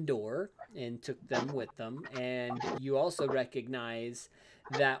Dimension Door and took them with them, and you also recognize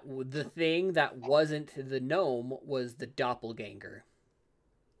that the thing that wasn't the gnome was the doppelganger.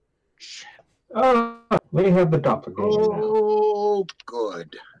 We have the doppelganger now. Oh,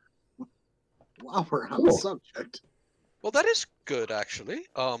 good. While we're on the Cool. subject. Well, that is good, actually.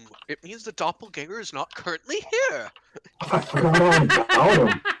 It means the doppelganger is not currently here. I forgot all about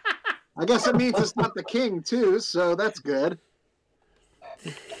him. I guess it means it's not the king, too, so that's good.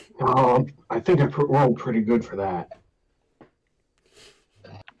 I think I rolled pretty good for that.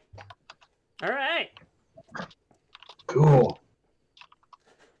 All right. Cool.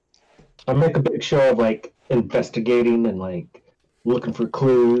 I make a big show of like investigating and like looking for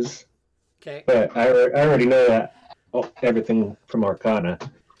clues, Okay. but I already know that everything from Arcana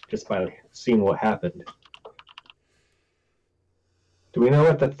just by seeing what happened. Do we know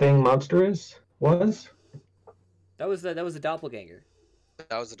what the thing monster was? That was the doppelganger.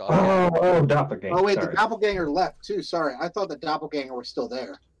 That was the doppelganger. Doppelganger. Oh, wait, Sorry. the doppelganger left, too. Sorry, I thought the doppelganger was still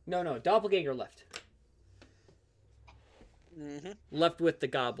there. No, doppelganger left. Mm-hmm. Left with the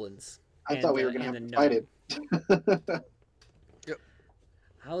goblins. I And, thought we were uh, going to and have the to fight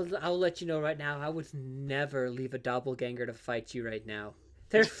it. I'll let you know right now, I would never leave a doppelganger to fight you right now.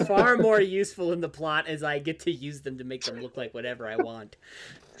 They're far more useful in the plot as I get to use them to make them look like whatever I want.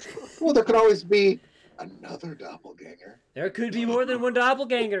 Well, there could always be another doppelganger. There could be more than one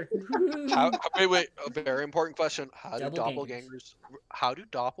doppelganger. Wait. A very important question. How do Doppelgangers.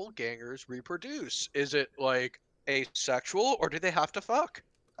 doppelgangers reproduce? Is it like asexual, or do they have to fuck?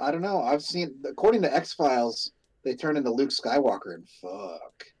 I don't know. I've seen, according to X-Files, they turn into Luke Skywalker and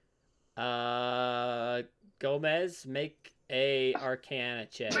fuck. Gomez, make a Arcana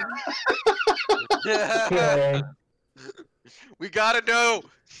check. Okay. We gotta know.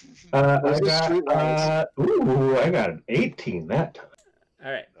 I Those are got streetwise. I got an 18 that time.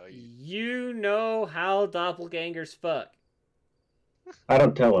 All right. Nice. You know how doppelgangers fuck. I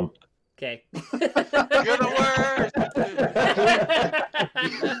don't tell him. Okay. You're the worst.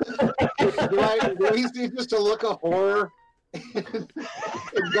 Do I see just a look of horror in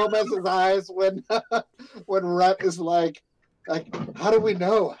Gomez's eyes when Rhett is like, how do we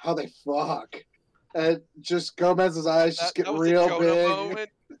know how they fuck? And just Gomez's eyes just get was real a Jonah big. moment.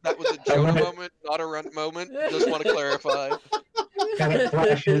 That was a Jonah moment, not a Runt moment. Just want to clarify. Kind of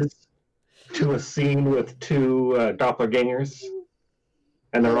flashes to a scene with two doppelgangers,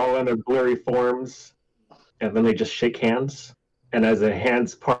 and they're all in their blurry forms, and then they just shake hands, and as the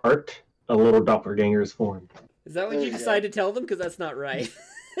hands part, a little doppelganger is formed. Is that what There you you go. decide to tell them? Because that's not right.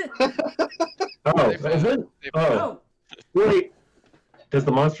 Oh, They is found- it? they Oh, Oh, wait. Does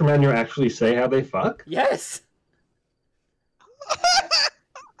the monster manual actually say how they fuck? yes.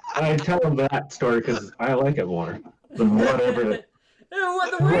 I tell them that story because I like it more than whatever.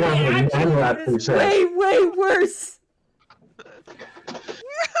 What the way Whatever they the actually manual put it is says. way worse.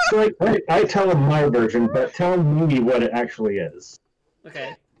 Like, I tell them my version, but tell me what it actually is.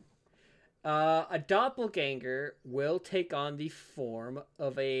 Okay. A doppelganger will take on the form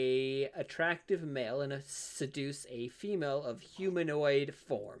of a attractive male and seduce a female of humanoid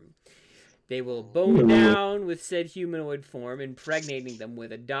form. They will bone down with said humanoid form, impregnating them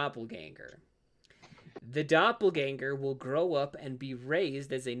with a doppelganger. The doppelganger will grow up and be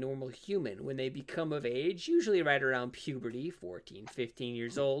raised as a normal human. When they become of age, usually right around puberty, 14, 15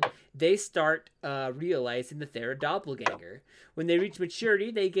 years old, they start realizing that they're a doppelganger. When they reach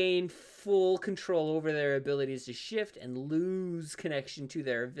maturity, they gain full control over their abilities to shift and lose connection to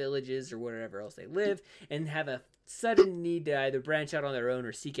their villages or wherever else they live, and have a sudden need to either branch out on their own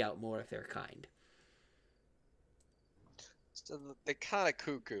or seek out more if they're kind. So they kind of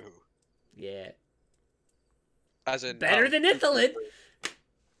cuckoo. Yeah. As in Better than Ithalid!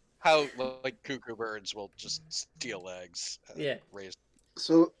 how like cuckoo birds will just steal eggs. And Yeah. Raise.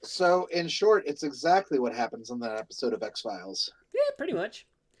 So in short, it's exactly what happens in that episode of X-Files. Yeah, pretty much.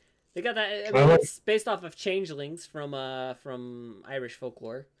 They got that. I Well, mean, it's based off of changelings from Irish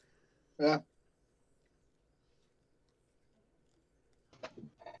folklore. Yeah.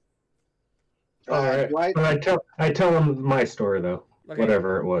 All right. Dwight, But I tell them my story though, Okay.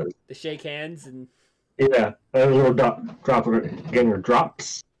 whatever it was. The shake hands and Yeah, a little doppelganger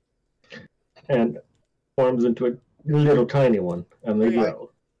drops and forms into a little tiny one, and they Okay.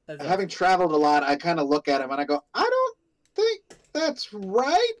 grow. that's having traveled a lot, I kind of look at him and I go, I don't think that's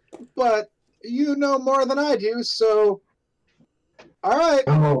right, but you know more than I do, so all right.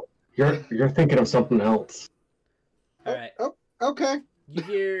 Oh, you're thinking of something else. all right. Okay. You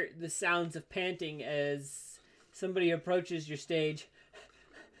hear the sounds of panting as somebody approaches your stage.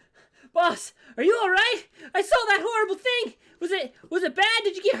 Boss, are you all right? I saw that horrible thing. Was it bad?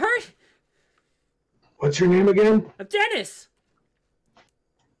 Did you get hurt? What's your name again? I'm Dennis.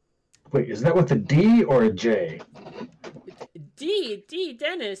 Wait, is that with a D or a J?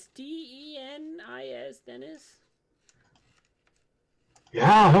 Dennis. Denis, Dennis.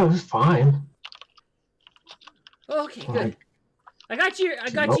 Yeah, that was fine. Okay, good. I got you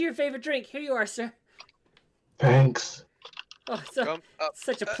your favorite drink. Here you are, sir. Thanks. Oh,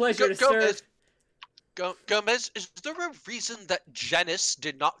 such a pleasure to serve. Gomez, is there a reason that Janice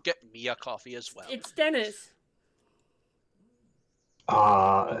did not get me a coffee as well? It's Dennis.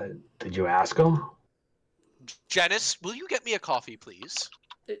 Did you ask him? Janice, will you get me a coffee, please?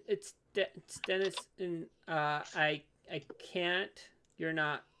 It's Dennis, and I can't. You're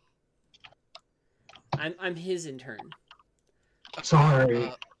not. I'm his intern.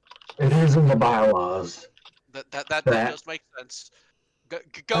 Sorry, it is in the bylaws. That does make sense.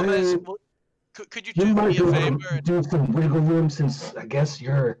 Gomez, could you do me a favor? Do some wiggle room, since I guess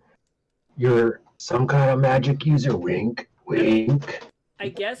you're some kind of magic user. Wink, wink. I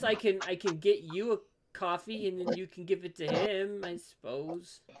guess I can get you a coffee, and then you can give it to him, I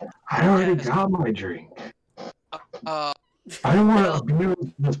suppose. I already got my drink. I don't want to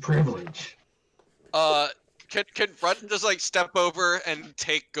abuse this privilege. Can Rutten just like step over and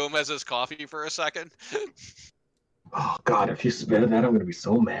take Gomez's coffee for a second? Oh God, if you spit that, I'm gonna be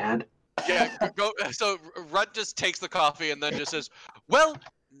so mad. Yeah, so Rutten just takes the coffee and then just says, "Well,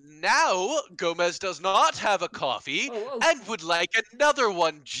 now Gomez does not have a coffee and would like another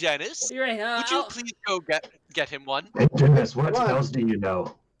one, Janice. You're right. Would you please go get him one?" Hey, Dennis, what spells do you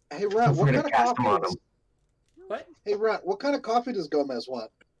know? Hey, Rutt, what kind of coffee? What? Hey, Rutt, what kind of coffee does Gomez want?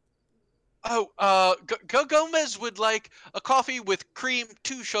 Oh, Gomez would like a coffee with cream,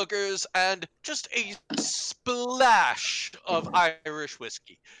 2 sugars, and just a splash of Irish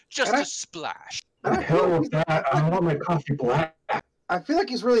whiskey. Just a splash. The hell with that? I want my coffee black. I feel like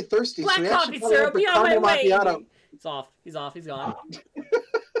he's really thirsty. Black so coffee, sir. Be on my way. It's off. He's off. He's gone.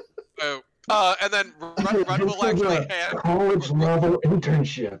 And then Rutt will actually hand college level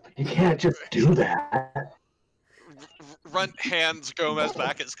internship. You can't just do that. Runt hands Gomez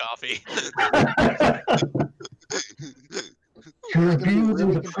back his coffee. You're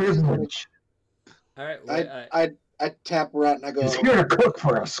abusing the privilege. All right. I tap Rutt and I go. He's here to cook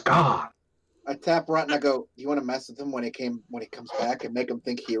for us, Scott. I tap Rutt and I go. You want to mess with him when he comes back and make him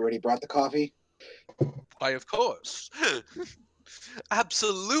think he already brought the coffee? Why, of course.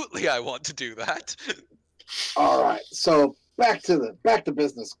 Absolutely, I want to do that. All right. So back to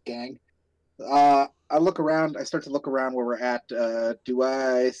business, gang. I look around. I start to look around where we're at. Do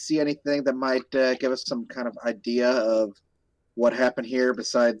I see anything that might give us some kind of idea of what happened here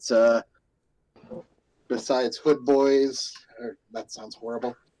besides Hood Boys? That sounds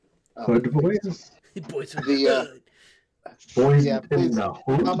horrible. Hood Boys? Boys from the hood. Boys yeah, please. I'm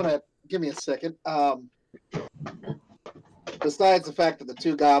gonna give me a second. Besides the fact that the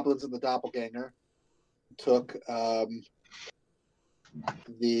 2 goblins and the doppelganger took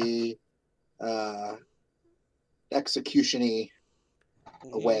the execution-y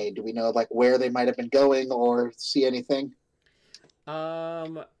away, do we know like where they might have been going or see anything?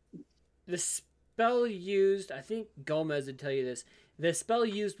 The spell used, I think Gomez would tell you this. The spell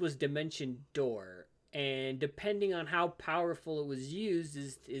used was Dimension Door, and depending on how powerful it was used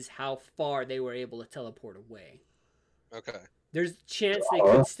is how far they were able to teleport away. Okay. There's a chance they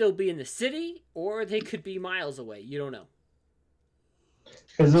could still be in the city, or they could be miles away. You don't know.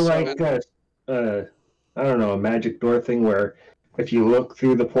 Is it like I don't know, a magic door thing where if you look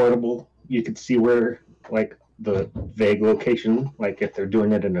through the portable, you could see where, like, the vague location, like if they're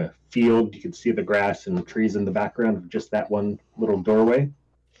doing it in a field, you can see the grass and the trees in the background of just that one little doorway?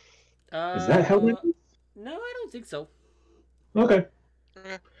 Is that how it is? No, I don't think so. Okay.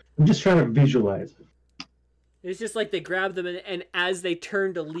 I'm just trying to visualize it. It's just like they grab them, and as they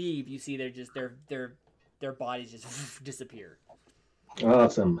turn to leave, you see their bodies just disappear. Oh,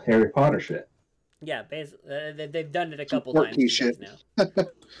 some Harry Potter shit. Yeah, basically, they've done it a couple times now.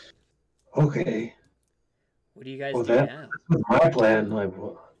 Okay. What do you guys do now? That's my plan. Like,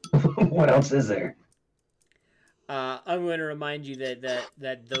 what else is there? I'm going to remind you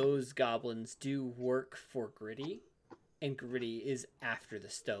that those goblins do work for Gritty, and Gritty is after the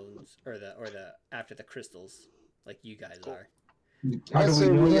stones or after the crystals, like you guys are. How do we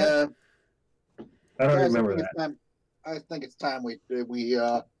know that? I don't remember that. I think it's time we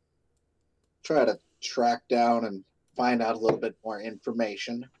try to track down and find out a little bit more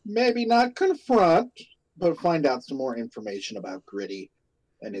information. Maybe not confront, but find out some more information about Gritty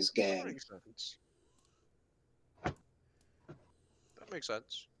and his gang. That makes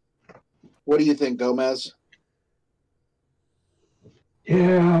sense. What do you think, Gomez?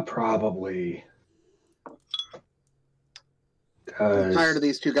 Yeah, probably. I'm tired of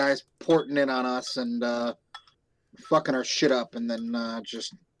these 2 guys porting in on us and fucking our shit up and then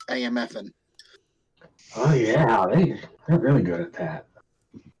just AMFing. Oh yeah, they're really good at that.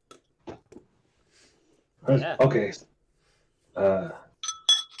 Yeah. Okay.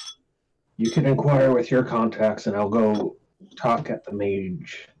 You can inquire with your contacts, and I'll go talk at the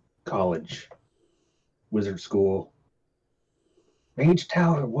Mage College, Wizard School, Mage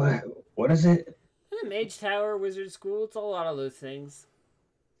Tower. What is it? Mage Tower, Wizard School, it's a lot of those things.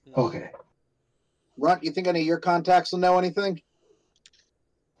 Okay. Runt, you think any of your contacts will know anything?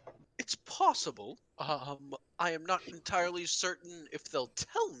 It's possible. I am not entirely certain if they'll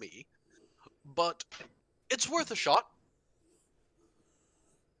tell me, but it's worth a shot.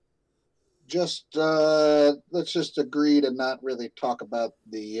 Let's just agree to not really talk about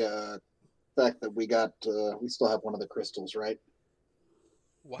the fact that we still have one of the crystals, right?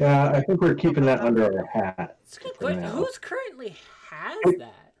 Wow. Yeah, I think we're keeping that under our hat. It's a good for question. now. Who's currently has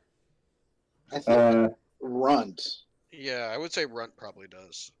that? I think Runt. Yeah, I would say Runt probably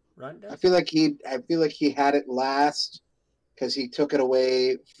does. Run I feel like he had it last because he took it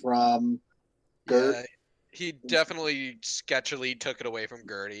away from Gert. Yeah, he definitely sketchily took it away from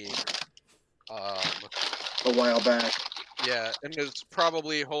Gertie. A while back. Yeah, and is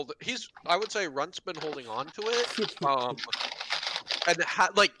probably I would say Runt's been holding on to it. And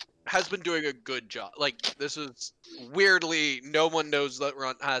has been doing a good job. Like, this is weirdly, no one knows that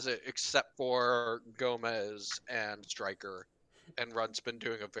Runt has it except for Gomez and Stryker, and Runt's been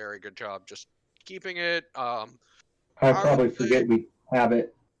doing a very good job just keeping it. I probably would forget we have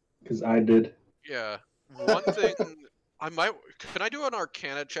it because I did. Yeah, one thing can I do an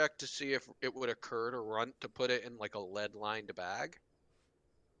Arcana check to see if it would occur to Runt to put it in like a lead-lined bag?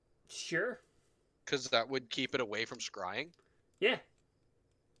 Sure. Because that would keep it away from scrying. Yeah.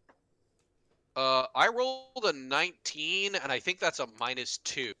 I rolled a 19, and I think that's a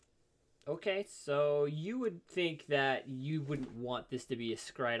 -2. Okay, so you would think that you wouldn't want this to be a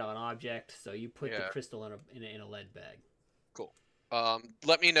scryed-on object, so you put the Yeah. crystal in a lead bag. Cool.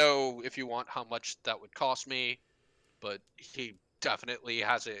 Let me know if you want how much that would cost me, but he definitely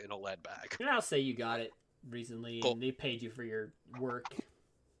has it in a lead bag. And I'll say you got it recently, Cool. and they paid you for your work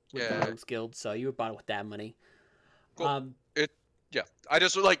with Yeah. the Rogues Guild, so you bought it with that money. Cool. Yeah, I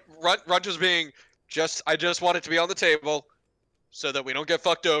just like Runt is being I just want it to be on the table so that we don't get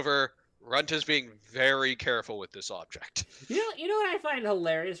fucked over. Runt is being very careful with this object. You know what I find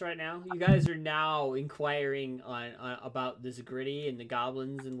hilarious right now? You guys are now inquiring on about this Gritty and the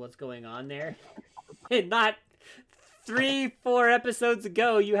goblins and what's going on there. And not 3-4 episodes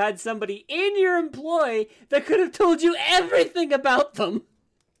ago, you had somebody in your employ that could have told you everything about them.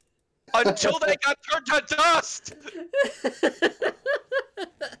 Until they got turned to dust!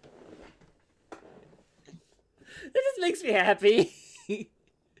 It just makes me happy.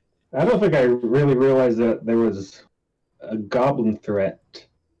 I don't think I really realized that there was a goblin threat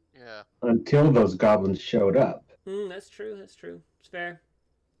Yeah. until those goblins showed up. That's true. That's true. It's fair.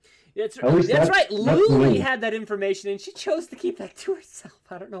 That's At least right. that's Luli me. had that information, and she chose to keep that to herself.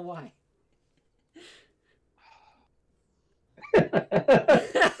 I don't know why.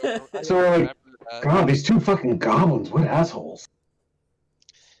 So we're like, God, these two fucking goblins, what assholes.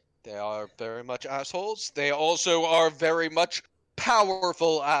 They are very much assholes. They also are very much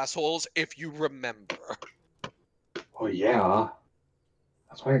powerful assholes, if you remember. Oh yeah.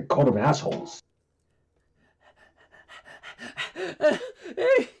 That's why I called them assholes.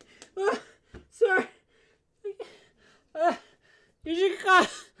 Hey, sir. You should call.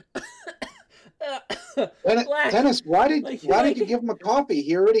 Black. Dennis, why did Like, you give him a coffee?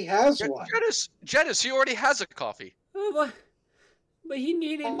 He already has one. Janice, he already has a coffee. But he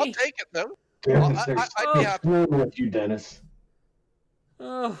needed I'll me. take it though. Dennis, I'd there's be what's happy. wrong with you, Dennis.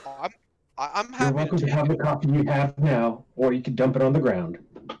 Oh, I'm You're happy welcome to to take have it. the coffee you have now, or you can dump it on the ground.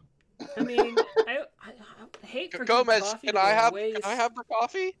 I mean, I hate for Gomez, coffee can to I go have waste. the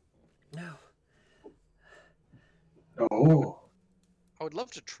coffee? No. No, I would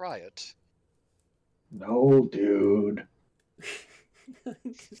love to try it. no, dude.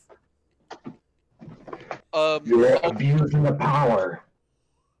 You're abusing the power.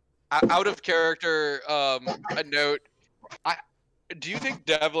 Out of character, a note. Do you think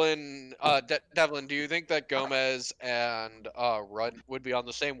Devlin, do you think that Gomez and Runt would be on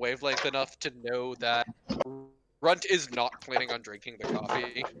the same wavelength enough to know that Runt is not planning on drinking the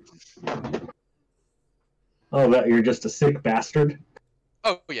coffee? Oh, that you're just a sick bastard?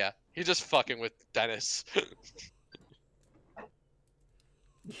 Oh yeah, he's just fucking with Dennis.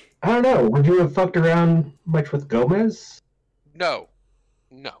 I don't know. Would you have fucked around much with Gomez? No.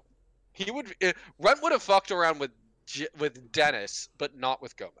 He would. Runt would have fucked around with Dennis, but not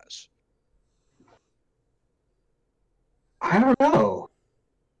with Gomez. I don't know.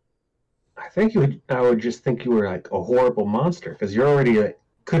 I think I would just think you were like a horrible monster because you're already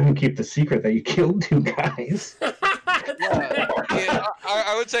couldn't keep the secret that you killed 2 guys. Yeah,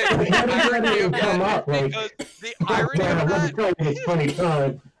 I would say How the did that irony even of come that up? Like, because the irony man, of let me that. tell you this funny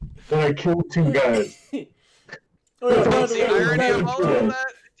time that I killed 2 guys. Oh, yeah, by the The way, irony of all Yeah. of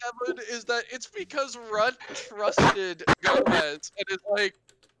that, Kevin, is that it's because Runt trusted Gomez and is like,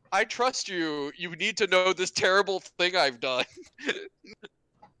 I trust you. You need to know this terrible thing I've done.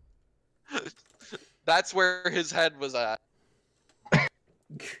 That's where his head was at.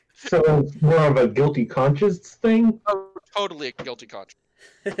 So it's more of a guilty conscience thing? Oh, totally a guilty conscience.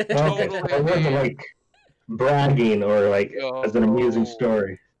 Okay, Totally. so it wasn't like bragging or like as an amusing No.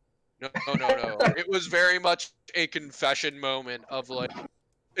 story. No. It was very much a confession moment of like,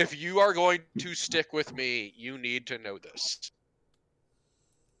 if you are going to stick with me, you need to know this.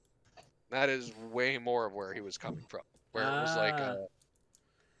 That is way more of where he was coming from. Where it was like,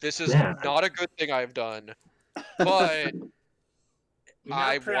 this is Yeah. not a good thing I've done, but You're not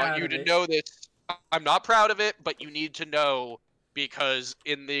I proud want you of to it. know this. I'm not proud of it, but you need to know because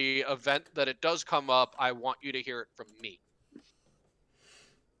in the event that it does come up, I want you to hear it from me.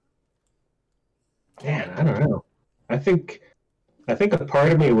 Man, I don't know. I think a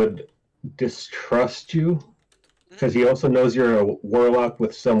part of me would distrust you because he also knows you're a warlock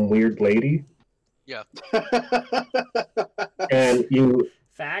with some weird lady, and you,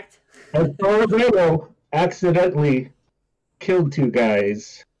 Fact. as far as I know, accidentally killed 2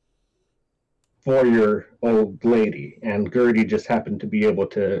 guys for your old lady, and Gertie just happened to be able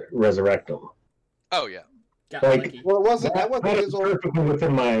to resurrect them. Oh yeah. Got Like- lucky. Well, it wasn't. That wasn't That his is old. perfectly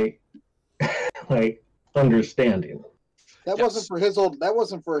within my like understanding. That Yes. wasn't for his old. That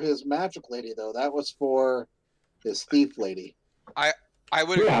wasn't for his magic lady though. That was for his thief lady. I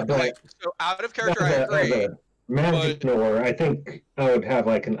would Yeah, agree. but- Like, so out of character, As I a agree. magic knower, I think I would have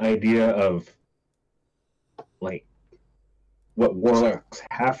like an idea of like what warlocks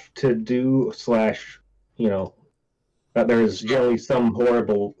have to do / that there's generally some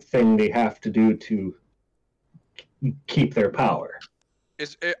horrible thing they have to do to keep their power.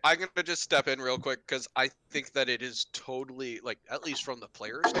 I'm gonna just step in real quick because I think that it is totally like, at least from the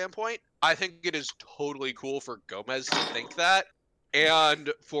player standpoint, I think it is totally cool for Gomez to think that,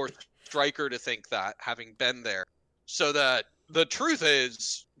 and for Stryker to think that, having been there. So that the truth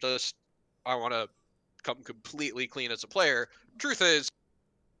is, just I want to come completely clean as a player. Truth is,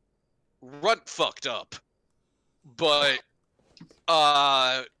 Runt fucked up, but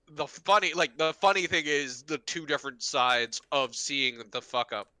the funny thing is the 2 different sides of seeing the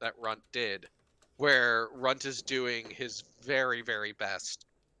fuck up that Runt did, where Runt is doing his very, very best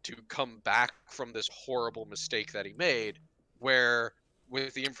to come back from this horrible mistake that he made, where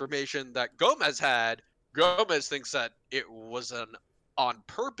with the information that Gomez had, Gomez thinks that it was an on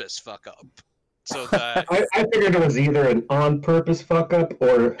purpose fuck up. So that I figured it was either an on purpose fuck up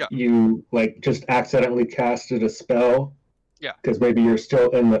or Yeah. you like just accidentally casted a spell. Yeah. Because maybe you're still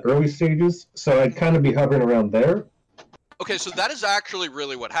in the early stages. So I'd kind of be hovering around there. okay, so that is actually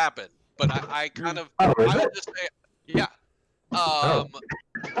really what happened. But I kind of Oh, is I it? would just say, yeah. Oh.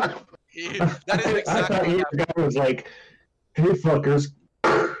 That is I thought exactly you what happened. guy was like, hey fuckers,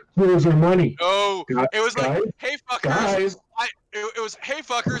 where's our money? No, it was like, Guys, hey fuckers, guys. it was, hey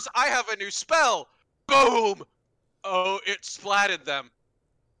fuckers, I have a new spell. Boom. Oh, it splatted them.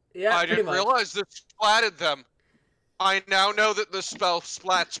 Yeah, I pretty didn't much. realize this splatted them. I now know that the spell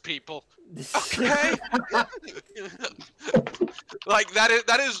splats people. Okay. Like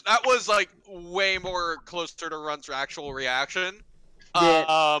that was like way more closer to Runt's actual reaction.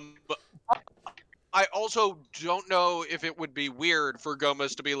 Yeah. I also don't know if it would be weird for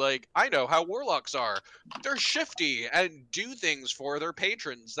Gomez to be like, I know how warlocks are. They're shifty and do things for their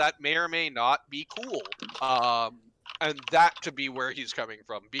patrons that may or may not be cool. And that to be where he's coming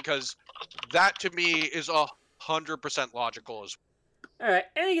from, because that to me is 100% logical as well. All right,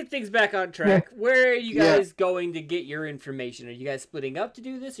 and to get things back on track, where are you Yeah. guys going to get your information? Are you guys splitting up to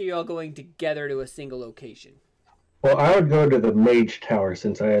do this, or are you all going together to a single location? Well, I would go to the Mage Tower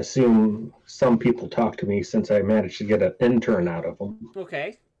since I assume some people talk to me since I managed to get an intern out of them.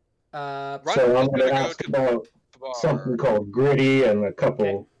 Okay. Runt So I'm is going gonna to go ask to about the bar. something called Gritty and a couple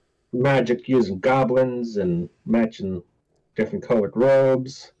Okay. magic using goblins and matching different colored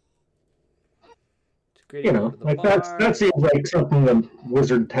robes. It's great You to know, go to the like bar. that seems like something the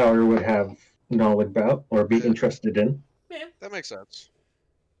Wizard Tower would have knowledge about or be interested in. Yeah. That makes sense.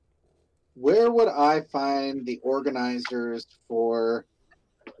 Where would I find the organizers for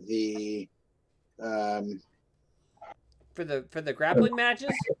the For the grappling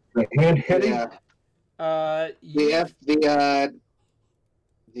matches. The hand hitting. yeah,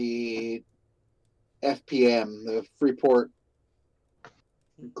 The FPM, the Freeport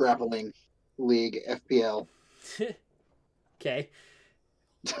Grappling League, FPL. Okay.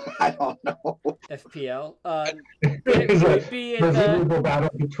 I don't know. FPL. It's would a it be in the, presumable battle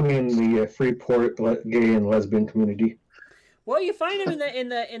between the Freeport gay and lesbian community. well, you find them in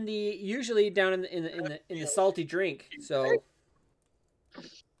the usually down in the salty drink. So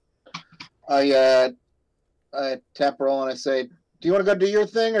I tap Roll and I say, "Do you want to go do your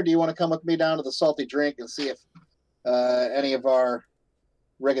thing, or do you want to come with me down to the salty drink and see if any of our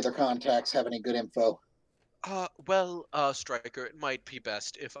regular contacts have any good info?" Well, Striker, it might be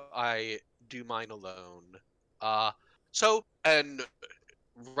best if I do mine alone. And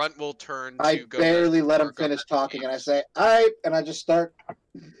Runt will turn to I Gomez barely let him or Gomez finish talking, and I Hughes. say, "All right," and I just start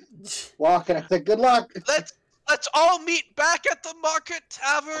walking. I say, "Good luck." Let's all meet back at the Market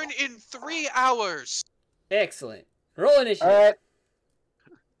Tavern in 3 hours. excellent. Roll initiative. All right.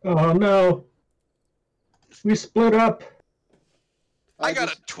 Oh no. We split up. I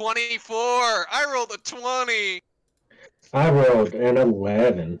got a 24. I rolled a 20. I rolled an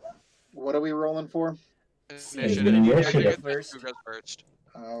 11. What are we rolling for? Initiative. Initiative. Who goes first?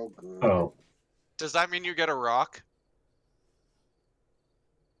 Oh, good. Oh. Does that mean you get a rock?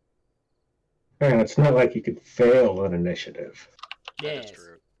 Man, it's not like you could fail an initiative. That Yes. is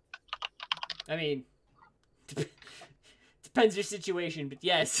true. I mean, depends your situation, but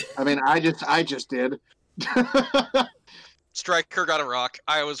yes. I mean, I just did. Striker got a rock.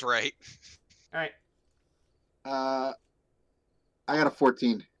 I was right. All right. I got a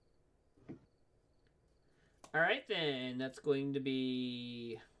 14. All right, then. That's going to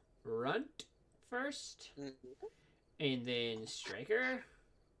be Runt first, and then Striker,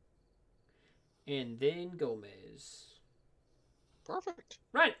 and then Gomez. Perfect.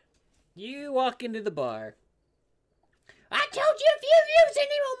 Runt, you walk into the bar. I told you if you use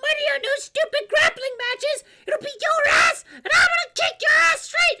any more money on those stupid grappling matches, it'll be your ass, and I'm gonna kick your ass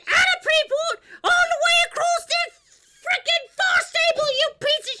straight out of Freeport all the way across this frickin' far stable, you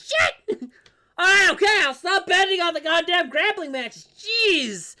piece of shit! Alright, okay, I'll stop betting on the goddamn grappling matches.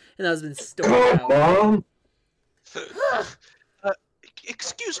 Jeez! And that was been stormed Come out. on!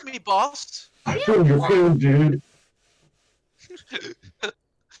 Excuse me, boss. I feel your pain, dude.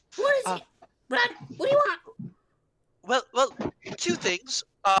 What is it? Run, what do you want? Well, 2 things.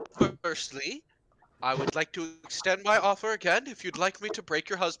 Firstly, I would like to extend my offer again if you'd like me to break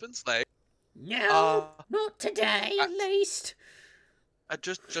your husband's leg. No, not today, at least. I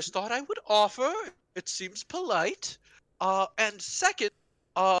just thought I would offer. It seems polite. And second,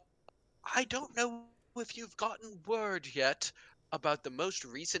 I don't know if you've gotten word yet about the most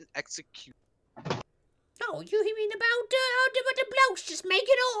recent execution. Oh, you mean about the blokes just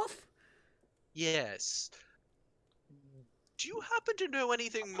making off? Yes. Do you happen to know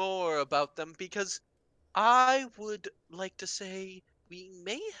anything more about them? Because I would like to say we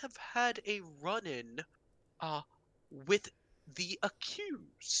may have had a run-in, with the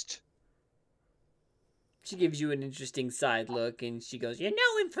accused. She gives you an interesting side look, and she goes, "You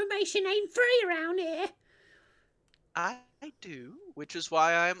know, information ain't free around here." I do, which is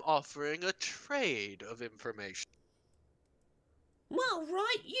why I'm offering a trade of information. Well,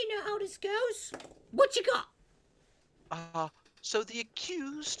 right, you know how this goes. What you got? So the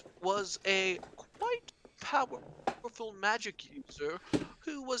accused was a quite powerful magic user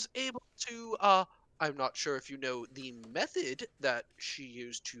who was able to, I'm not sure if you know the method that she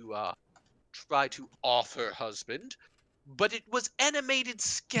used to, try to off her husband, but it was animated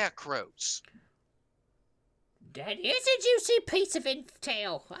scarecrows. That is a juicy piece of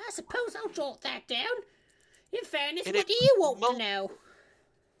intel. I suppose I'll jot that down. In fairness, And what it- do you want well- to know?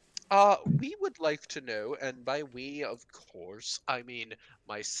 We would like to know, and by we, of course, I mean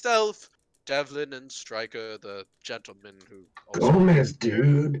myself, Devlin, and Striker, the gentleman who also... Gomez,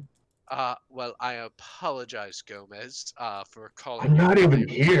 dude. Well, I apologize, Gomez, for calling I'm you not by even your-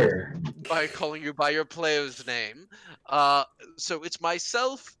 here. by calling you by your player's name. So it's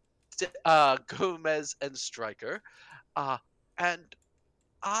myself, Gomez, and Striker. And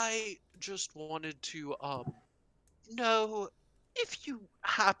I just wanted to know if you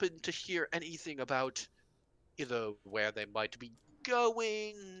happen to hear anything about either where they might be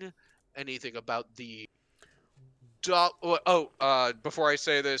going, anything about the before I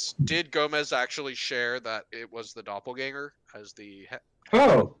say this, did Gomez actually share that it was the doppelganger as the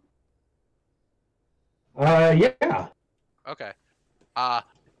Oh. Yeah. Okay.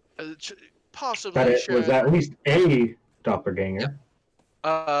 Possibly But it was share, at least a doppelganger.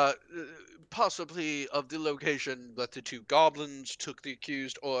 possibly of the location that the 2 goblins took the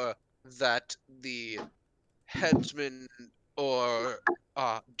accused, or that the headsman or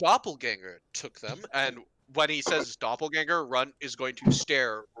doppelganger took them, and when he says doppelganger, Runt is going to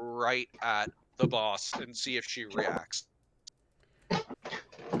stare right at the boss and see if she reacts.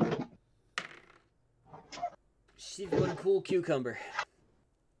 She's one cool cucumber.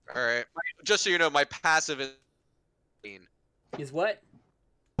 All right, just so you know, my passive is Is what?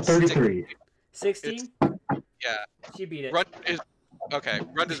 33. 16? yeah. She beat it. Runt is okay.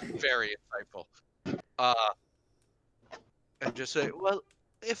 Runt is very insightful. And just say, well,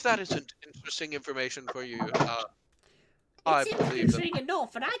 if that isn't interesting information for you, I It's believe interesting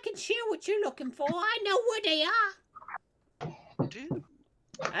enough, and I can share what you're looking for. I know where they are. that. Dude,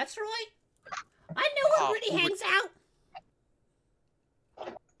 That's right. I know where Gritty hangs out.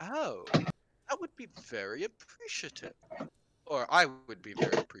 oh, that would be very appreciative. Or I would be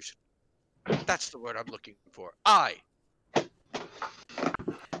very appreciative. That's the word I'm looking for.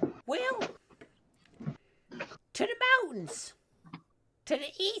 Well, to the mountains. To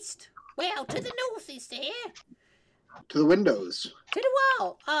the east. Well, to the northeast here. To the windows. To the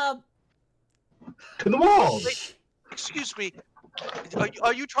wall. To the walls! Excuse me.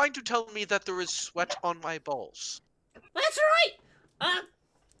 Are you trying to tell me that there is sweat on my balls? That's right.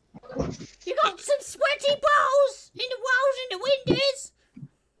 You got some sweaty balls in the walls and the windows.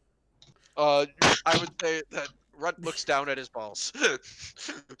 I would say that Runt looks down at his balls.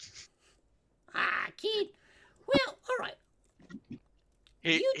 Kid. Well, all right.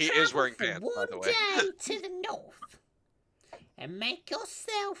 he You is travel wearing for pants, by the way. one day to the north and make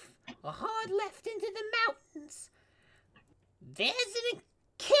yourself a hard left into the mountains. There's an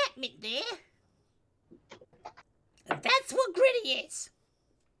encampment there. And that's where Gritty is.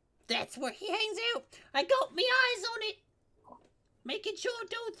 That's where he hangs out. I got me eyes on it. Making sure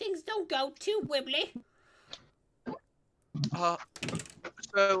things don't go too wibbly.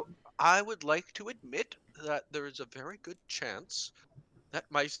 So I would like to admit that there is a very good chance that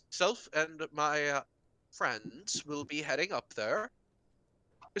myself and my friends will be heading up there.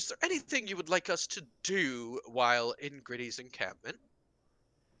 Is there anything you would like us to do while in Gritty's encampment?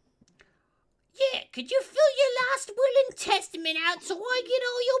 Yeah, could you fill your last will and testament out so I get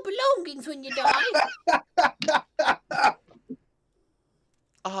all your belongings when you die?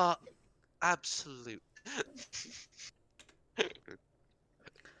 Absolutely.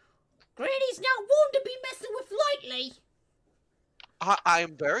 Granny's not one to be messing with lightly. I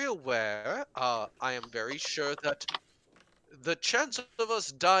am very aware. I am very sure that the chance of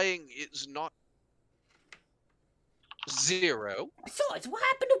us dying is not 0. Besides, what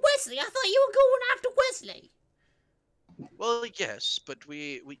happened to Wesley? I thought you were going after Wesley. Well, yes, but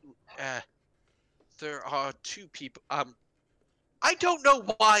there are 2 people. I don't know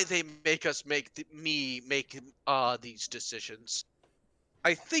why they make us make these decisions.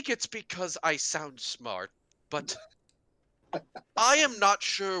 I think it's because I sound smart, but I am not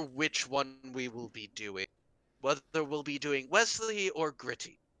sure which one we will be doing. Whether we'll be doing Wesley or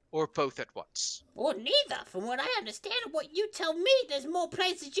Gritty, or both at once. Or neither. From what I understand of what you tell me, there's more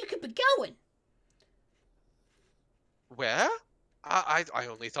places you could be going. Where? I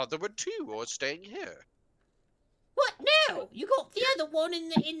only thought there were 2, or staying here. What now? You got the other one in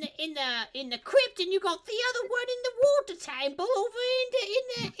the crypt, and you got the other one in the water temple over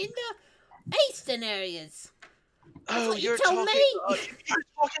in the eastern areas. That's what you told me. You're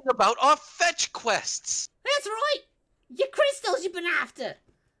talking about our fetch quests. That's right. Your crystals you've been after.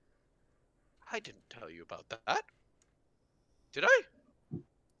 I didn't tell you about that. Did I?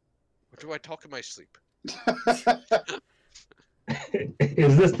 Or do I talk in my sleep?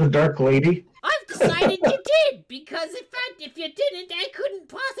 Is this the Dark Lady? I've decided you did, because in fact, if you didn't, I couldn't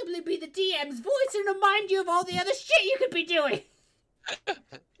possibly be the DM's voice and remind you of all the other shit you could be doing.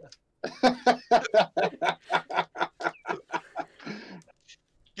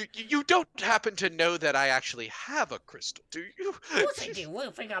 You don't happen to know that I actually have a crystal, do you? Of course I do. What,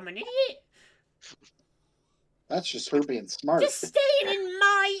 you think I'm an idiot? That's just her being smart. Just staying in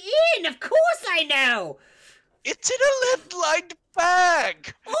my inn. Of course I know. It's in a lead-lined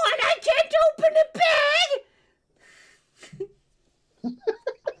bag. Oh, and I can't open the bag.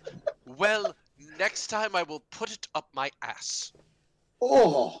 Well, next time I will put it up my ass.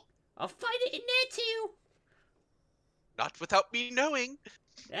 Oh, I'll find it in there too. Not without me knowing.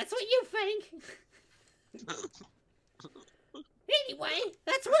 That's what you think. Anyway,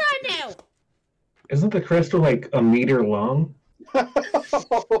 that's what I know. Isn't the crystal like a meter long? It's gonna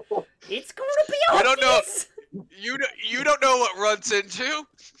be obvious. I don't know. You don't know what runs into.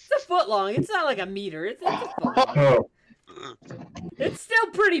 It's a foot long. It's not like a meter. It's a foot long. Oh, It's still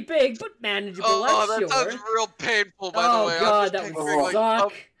pretty big, but manageable. Oh, I'm that sure. sounds real painful, by the Oh way. god, I'm that just would picturing,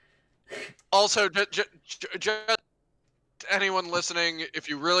 suck. Also, just anyone listening, if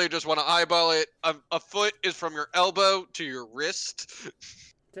you really just want to eyeball it, a foot is from your elbow to your wrist. Is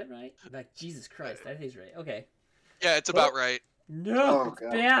that right? Like, Jesus Christ, that is right. Okay. Yeah, it's about right. No, Oh, it's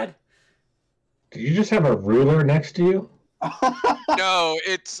God. bad. Did you just have a ruler next to you? No,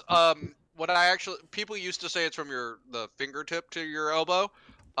 it's what I actually people used to say it's from the fingertip to your elbow.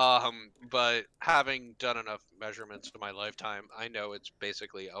 But having done enough measurements in my lifetime, I know it's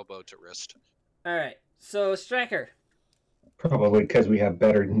basically elbow to wrist. All right. So, Striker. Probably because we have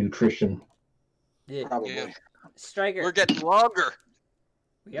better nutrition. Yeah. Probably. Yeah. Striker. We're getting longer.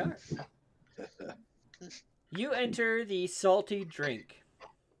 We are. You enter the salty drink.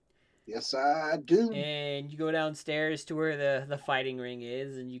 Yes, I do. And you go downstairs to where the fighting ring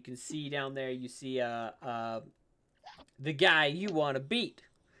is, and you can see down there, you see the guy you want to beat.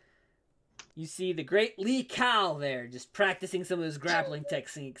 You see the great Lee Cal there, just practicing some of his grappling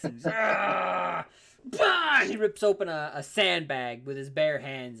techniques. And he rips open a sandbag with his bare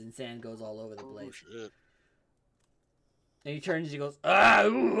hands, and sand goes all over the place. Shit. And he turns and he goes,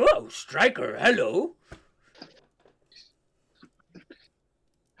 whoa, Striker, hello.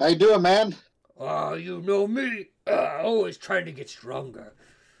 How you doing, man? Oh, you know me. Always trying to get stronger.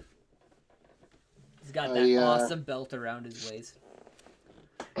 He's got that awesome belt around his waist.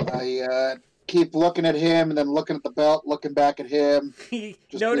 I keep looking at him and then looking at the belt, looking back at him. He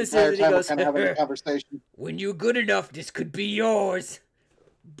Just notices the and entire he time goes, we're kind of having a conversation. when you're good enough, this could be yours.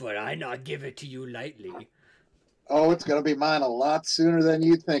 But I not give it to you lightly. Oh, it's gonna be mine a lot sooner than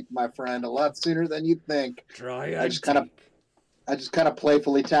you think, my friend. A lot sooner than you think. Try I and just kind of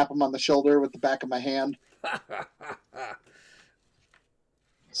playfully tap him on the shoulder with the back of my hand.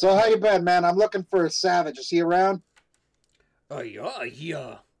 So how you been, man? I'm looking for a Savage. Is he around?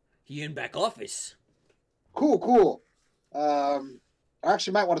 Yeah, he in back office. Cool. I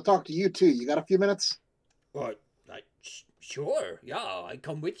actually might want to talk to you too. You got a few minutes? Sure, yeah, I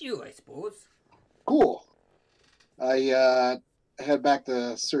come with you, I suppose. Cool. I head back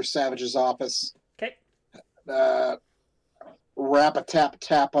to Sir Savage's office. Okay. Rap a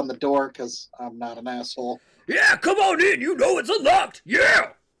tap on the door because I'm not an asshole. Yeah, come on in, you know it's unlocked, yeah!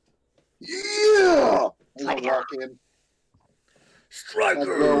 Yeah! As I walk in.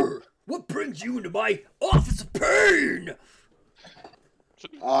 Striker, what brings you into my office of pain?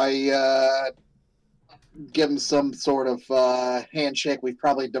 I give him some sort of handshake we've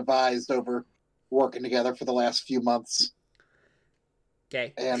probably devised over working together for the last few months.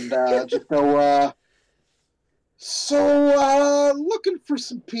 Okay. And just go, looking for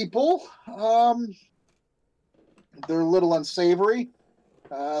some people. They're a little unsavory.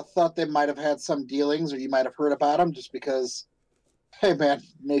 Thought they might have had some dealings or you might have heard about them just because, hey man,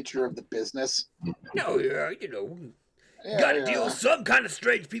 nature of the business. No, yeah, Yeah, gotta deal with some kind of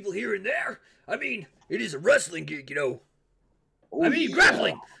strange people here and there. I mean, it is a wrestling gig, Oh,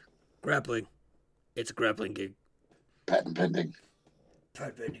 grappling. Grappling. It's a grappling gig. Patent pending.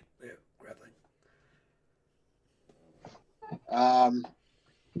 Patent, yeah, grappling.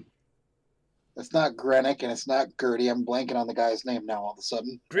 It's not Grenick and it's not Gertie. I'm blanking on the guy's name now all of a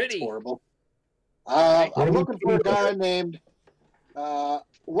sudden. Gritty. That's horrible. I'm looking for a guy named.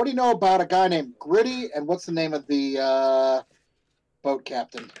 What do you know about a guy named Gritty? And what's the name of the boat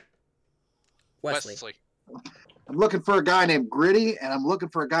captain? Wesley. I'm looking for a guy named Gritty, and I'm looking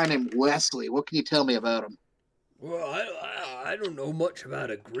for a guy named Wesley. What can you tell me about him? Well, I don't know much about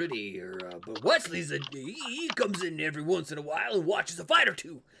a Gritty, but Wesley's he comes in every once in a while and watches a fight or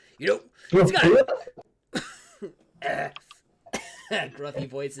two. He's got gruffy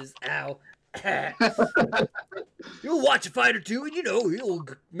voices. Ow. He'll watch a fight or two, and he'll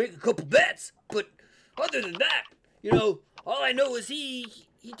make a couple bets. But other than that, all I know is he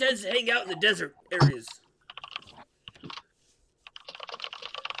tends to hang out in the desert areas.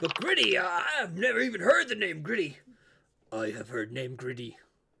 But Gritty, I've never even heard the name Gritty. I have heard name Gritty.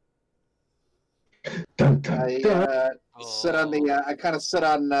 Dun, dun, dun. I kind of sit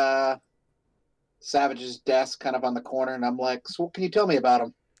on Savage's desk, kind of on the corner, and I'm like, so what can you tell me about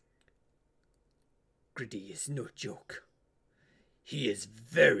him? Gritty is no joke. He is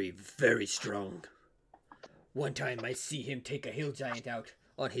very, very strong. One time I see him take a hill giant out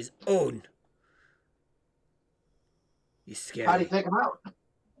on his own. He's scary. How do you take him out?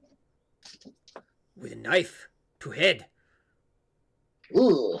 With a knife to head.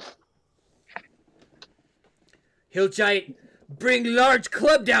 Ooh. Hill giant bring large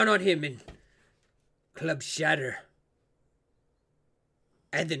club down on him and club shatter.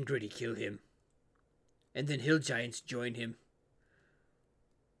 And then Gritty kill him. And then hill giants join him.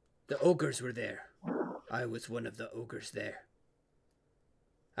 The ogres were there. I was one of the ogres there.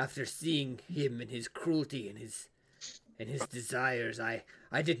 After seeing him and his cruelty and his desires, I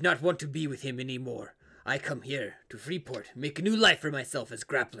did not want to be with him anymore. I come here to Freeport, make a new life for myself as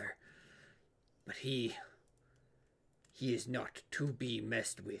grappler. But he is not to be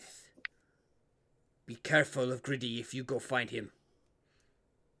messed with. Be careful of Gritty if you go find him.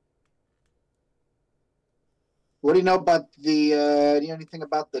 What do you know about the? Do you know anything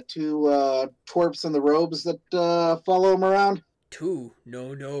about the two twerps in the robes that follow him around? 2?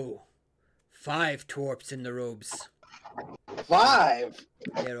 No. 5 twerps in the robes. 5.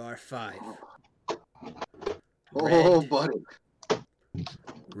 There are 5. Oh, buddy.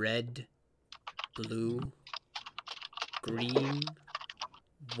 Red, blue, green,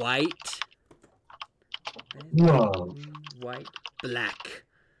 white. Whoa. White, black.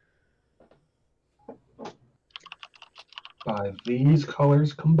 By these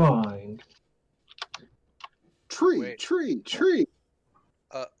colors combined. Tree, Wait. tree.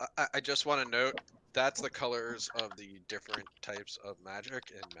 I just want to note that's the colors of the different types of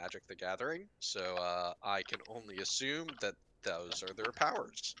magic in Magic the Gathering. So I can only assume that those are their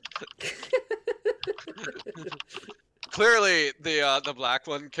powers. Clearly, the black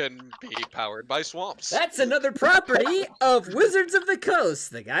one can be powered by swamps. That's another property of Wizards of the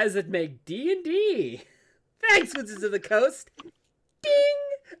Coast, the guys that make D&D. Thanks, Wizards of the Coast. Ding!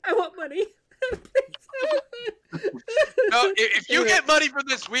 I want money. No, if you get money from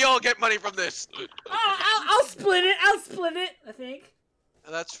this, we all get money from this. I'll split it. I think.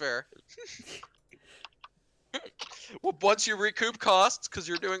 That's fair. Well, once you recoup costs, because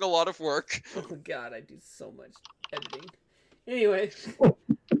you're doing a lot of work. Oh God, I do so much editing. Anyway.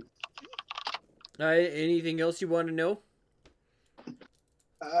 Anything else you want to know?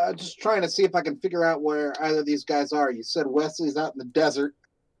 Just trying to see if I can figure out where either of these guys are. You said Wesley's out in the desert.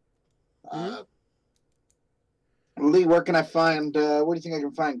 Lee, where can I find? Where do you think I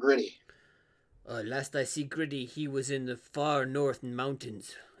can find Gritty? Last I see Gritty, he was in the far north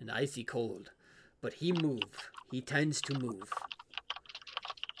mountains, in icy cold. But he move. He tends to move.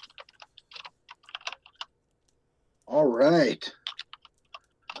 All right.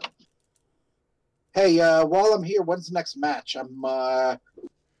 Hey, while I'm here, when's the next match? I'm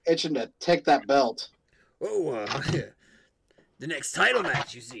itching to take that belt. Oh, the next title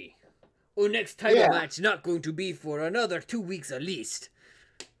match, you see. Oh, next title match not going to be for another 2 weeks at least.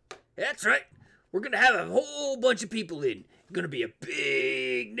 That's right. We're going to have a whole bunch of people in. Going to be a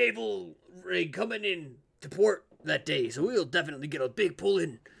big naval rig coming in to port that day, so we'll definitely get a big pull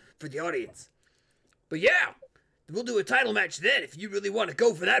in for the audience. But yeah, we'll do a title match then if you really want to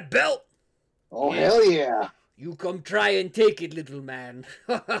go for that belt. Oh, hell yeah. You come try and take it, little man.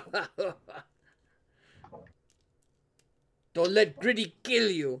 Don't let Gritty kill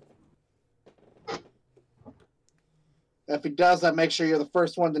you. If he does, I make sure you're the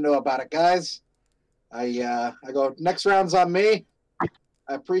first one to know about it, guys. I go, next round's on me.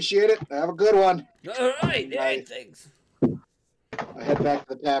 I appreciate it. Have a good one. All right, hey, thanks. I head back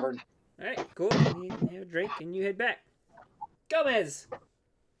to the tavern. All right, cool. You have a drink and you head back. Gomez.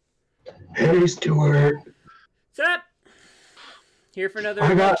 Hey, Stuart. What's up? Here for another I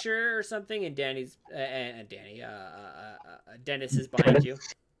got- lecture or something? And Dennis is behind you.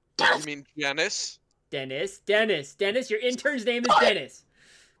 You mean Janice? Dennis, your intern's name is Dennis.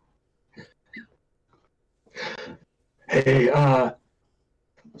 Hey,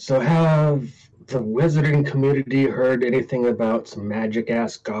 so have the wizarding community heard anything about some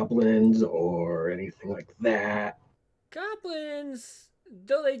magic-ass goblins or anything like that? Goblins,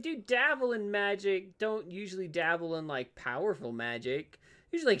 though they do dabble in magic, don't usually dabble in, like, powerful magic.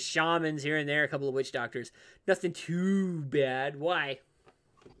 Usually, like, shamans here and there, a couple of witch doctors. Nothing too bad. Why?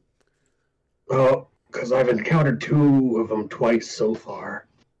 Well, because I've encountered 2 of them twice so far.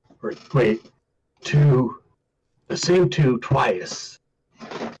 Or, wait, 2. The same 2 twice.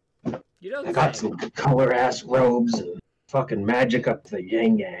 You don't I got say. some color-ass robes and fucking magic up the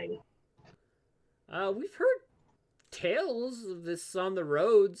yang-yang. We've heard tales of this on the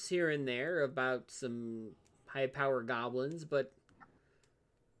roads here and there about some high-power goblins, but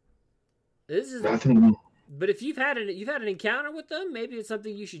this is. Nothing. But if you've had an encounter with them, maybe it's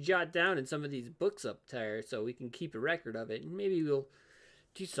something you should jot down in some of these books up there, so we can keep a record of it, and maybe we'll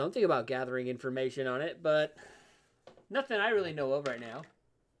do something about gathering information on it. But nothing I really know of right now.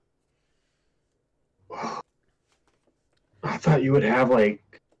 I thought you would have, like,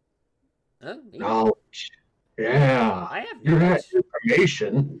 Huh? knowledge. Yeah. I have You had knowledge.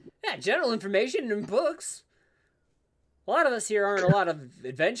 information. Yeah, general information in books. A lot of us here aren't a lot of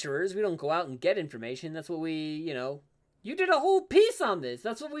adventurers. We don't go out and get information. That's what we, you did a whole piece on this.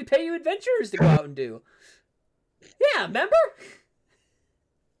 That's what we pay you adventurers to go out and do. Yeah, remember?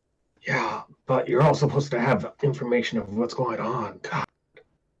 Yeah, but you're all supposed to have information of what's going on. God,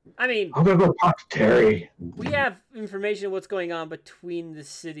 I mean, I'm gonna go talk to Terry. we have information of what's going on between the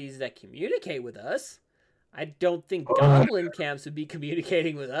cities that communicate with us. I don't think goblin camps would be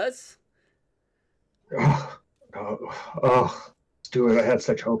communicating with us. Stuart, I had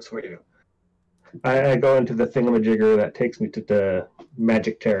such hopes for you. I go into the thingamajigger that takes me to the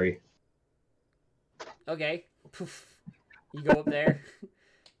Magic Terry. Okay. Poof. You go up there.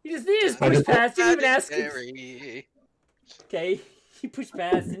 You just push past. You didn't even ask. Terry. Okay. You push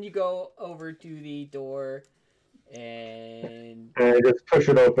past and you go over to the door and And I just push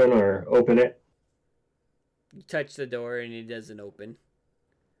it open or open it. you touch the door and it doesn't open.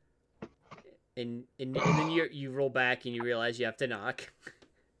 And then you roll back and you realize you have to knock.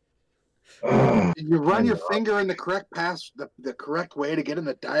 Did you run your finger in the correct pass, the correct way to get in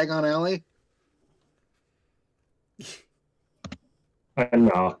the Diagon Alley? I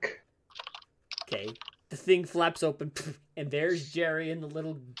knock. Okay. The thing flaps open, and there's Jerry in the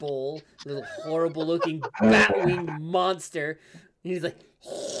little bowl, little horrible-looking bat-winged monster. And he's like,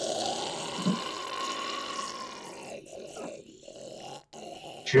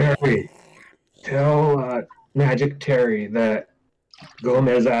 Jerry, tell Magic Terry that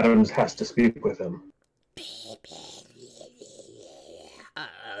Gomez Adams has to speak with him.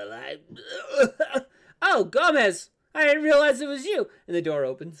 "Oh, Gomez! I didn't realize it was you." And the door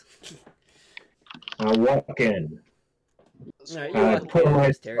opens. I walk in. All right, I walk pour in,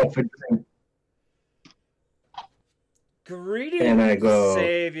 there's Terry. myself a drink. Greetings, And I go,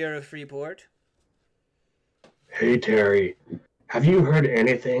 Savior of Freeport. Hey Terry, have you heard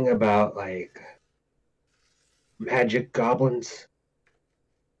anything about like magic goblins?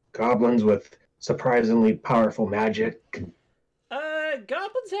 Goblins with surprisingly powerful magic?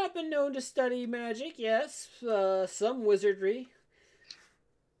 Goblins have been known to study magic, yes. Some wizardry.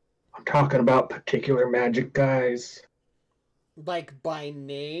 I'm talking about particular magic guys. Like by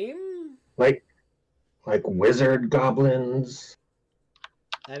name? Like wizard goblins.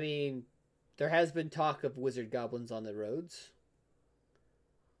 I mean, there has been talk of wizard goblins on the roads.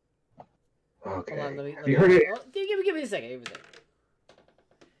 Okay. Hold on, let Have me you heard it? oh, give me a second. Give me a second.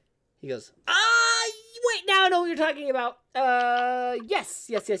 He goes, wait, now I know what you're talking about.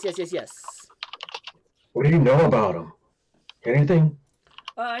 Yes. What do you know about them? Anything?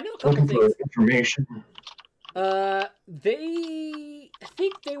 I know a couple Looking for things. information. I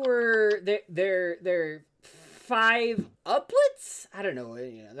think they're 5 uplets. I don't know.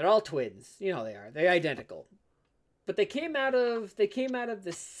 You know, they're all twins. You know how they are. They're identical. But they came out of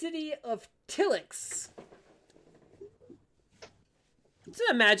the city of Tillix. It's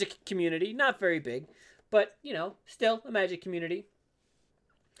a magic community, not very big, but you know, still a magic community.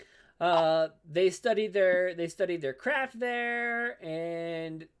 They studied their craft there,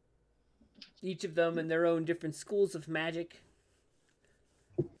 and each of them in their own different schools of magic.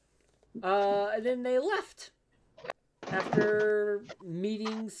 And then they left after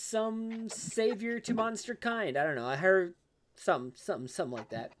meeting some savior to monster kind. I don't know. I heard something like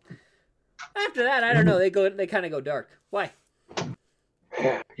that. After that, I don't know. They kind of go dark. Why?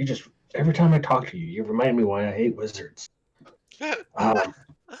 Yeah, you just every time I talk to you, you remind me why I hate wizards.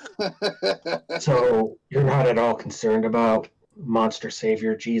 So you're not at all concerned about monster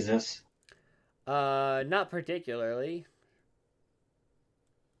savior Jesus? Not particularly.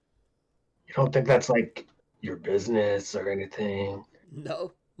 You don't think that's like your business or anything?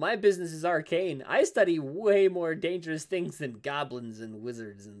 No. My business is arcane. I study way more dangerous things than goblins and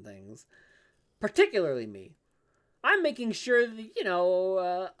wizards and things. Particularly me. I'm making sure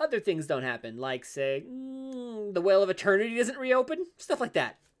that, other things don't happen. Like, say, the Well of Eternity doesn't reopen. Stuff like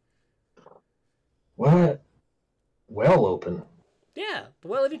that. What? Well open. Yeah, the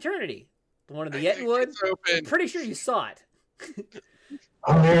Well of Eternity. The one in the I think Yettenwood. it's open. I'm pretty sure you saw it.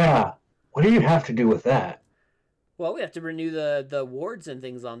 Oh yeah. What do you have to do with that? Well, we have to renew the wards and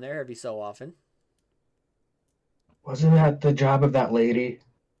things on there every so often. Wasn't that the job of that lady?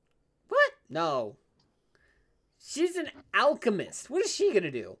 What? No. She's an alchemist. What is she gonna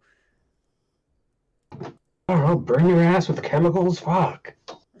do? I don't know, burn your ass with chemicals? Fuck.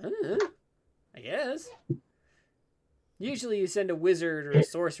 I guess. Usually you send a wizard or a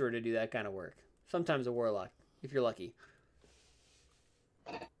sorcerer to do that kind of work. Sometimes a warlock, if you're lucky.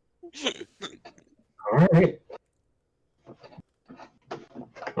 Alright.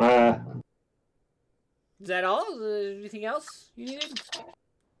 Is that all? Anything else you needed?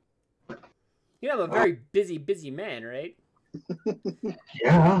 You know, I'm a very busy man, right?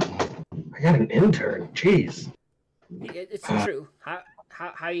 Yeah. I got an intern. Jeez. It's true. How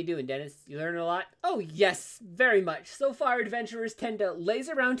how you doing, Dennis? You learn a lot? Oh, yes, very much. So far, adventurers tend to laze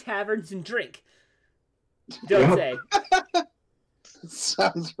around taverns and drink. Don't say.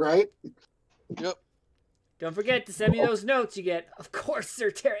 Sounds right. Yep. Don't forget to send me those notes you get. Of course,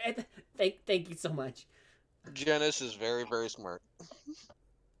 Sir Terry. Thank you so much. Janice is very, very smart.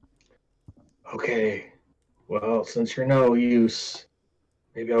 Okay. Well, since you're no use,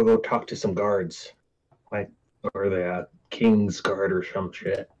 maybe I'll go talk to some guards. Or the King's Guard or some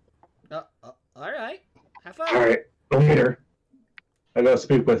shit. All right. Have fun. All right. Later. I go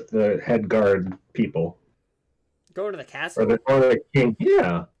speak with the head guard people. Go to the castle? Or the king.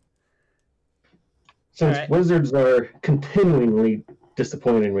 Yeah. Since wizards are continually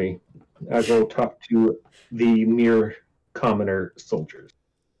disappointing me, I go talk to the mere commoner soldiers.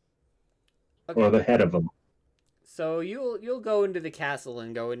 Okay. Or the head of them. So you'll go into the castle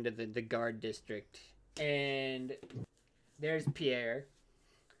and go into the guard district. And there's Pierre.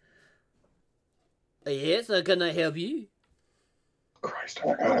 Yes, how can I help you? Christ,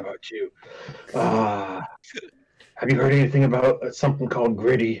 I forgot about you. Have you heard anything about something called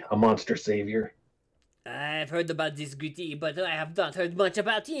Gritty, a monster savior? I've heard about this Gritty, but I have not heard much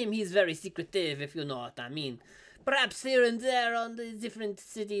about him. He's very secretive, if you know what I mean. Perhaps here and there on the different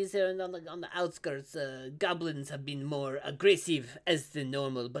cities here and on the outskirts, goblins have been more aggressive as the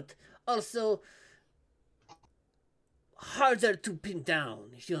normal, but also harder to pin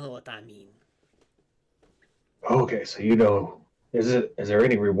down, if you know what I mean. Okay, so you know, is there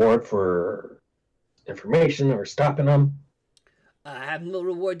any reward for information or stopping them? I have no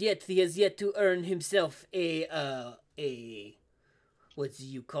reward yet. He has yet to earn himself a what do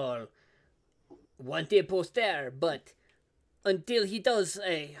you call, wanted poster, but until he does,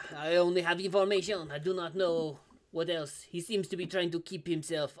 I only have information. I do not know what else. He seems to be trying to keep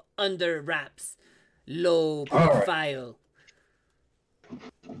himself under wraps, low profile.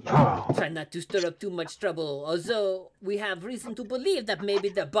 Try not to stir up too much trouble, although we have reason to believe that maybe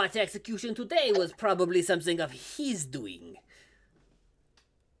the bot execution today was probably something of his doing.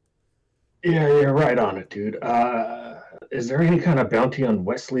 Yeah, you're right on it, dude. Is there any kind of bounty on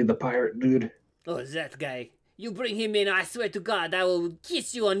Wesley the pirate dude? Oh, that guy. You bring him in, I swear to God, I will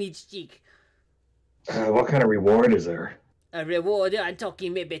kiss you on each cheek. What kind of reward is there? A reward, I'm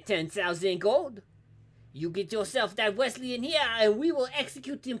talking maybe 10,000 gold. You get yourself that Wesley in here, and we will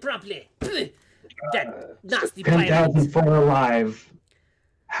execute him promptly. That nasty pirate. 10,000 for alive.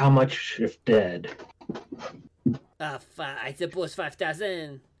 How much if dead? I suppose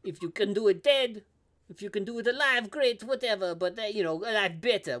 5,000. If you can do it dead, if you can do it alive, great, whatever. But, alive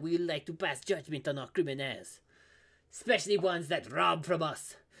better. We like to pass judgment on our criminals. Especially ones that rob from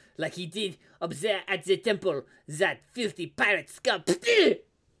us. Like he did up there at the temple, that filthy pirate scum.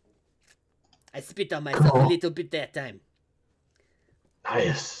 I spit on myself a little bit that time.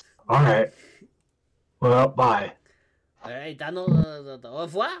 Nice. All right. Well, bye. All right, au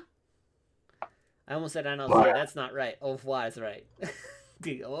revoir. I almost said annoncé. That's not right. Au revoir is right.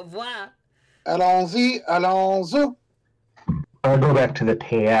 Au revoir. Allons-y, allons-y. I'll go back to the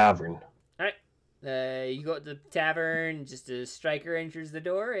tavern. All right. You go to the tavern. Just a striker enters the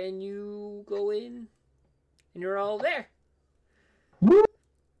door, and you go in, and you're all there. Woo.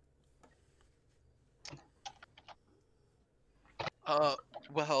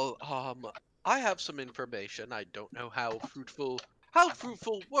 I have some information. I don't know how fruitful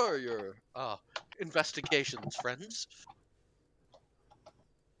were your investigations, friends?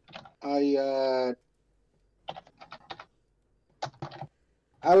 I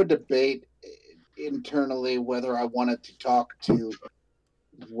would debate internally whether I wanted to talk to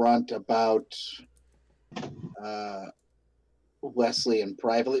Runt about Wesley in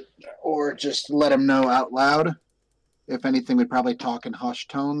private, or just let him know out loud. If anything, we'd probably talk in hushed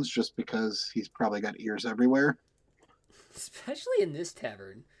tones, just because he's probably got ears everywhere. Especially in this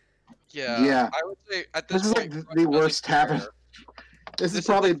tavern. Yeah. I would say at this is point, like the worst tavern. This is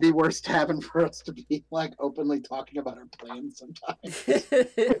probably the worst tavern for us to be like openly talking about our plans sometimes.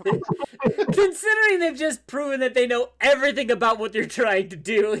 Considering they've just proven that they know everything about what they're trying to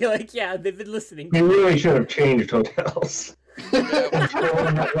do, you're like, yeah, they've been listening. We really should have changed hotels.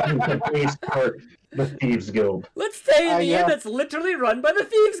 The Thieves Guild. Let's stay in the inn that's literally run by the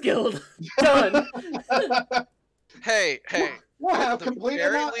Thieves Guild. Done. Hey. Wow, complete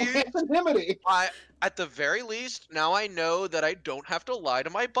anonymity. At the very least, now I know that I don't have to lie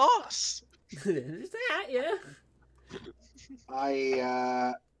to my boss. There's that, yeah.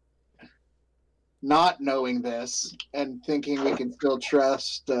 Not knowing this and thinking we can still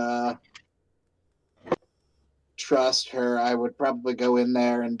trust her, I would probably go in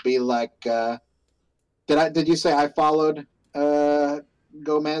there and be like, did you say I followed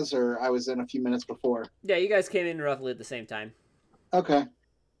Gomez, or I was in a few minutes before? Yeah, you guys came in roughly at the same time. Okay.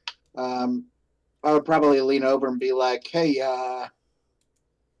 I would probably lean over and be like, "Hey,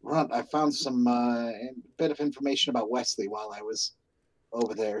 Runt, I found some bit of information about Wesley while I was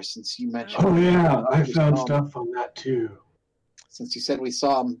over there. Since you mentioned, Oh yeah, I Just found home. stuff on that too. Since you said you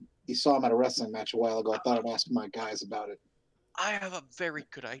saw him at a wrestling match a while ago, I thought I'd ask my guys about it." I have a very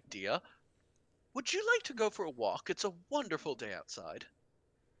good idea. Would you like to go for a walk? It's a wonderful day outside.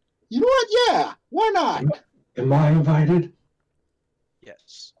 You know what? Yeah, why not? Am I invited?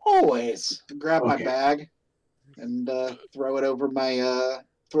 Yes. Always. Grab my Okay. bag and throw it over my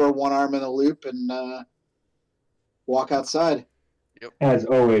throw one arm in a loop and walk outside. As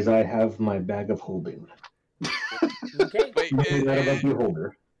always, I have my bag of holding. Okay. Wait, That about the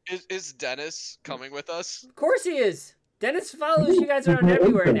holder. is Dennis coming with us? Of course he is. Dennis follows you guys around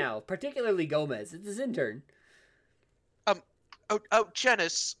everywhere now, particularly Gomez. It's his intern. Oh,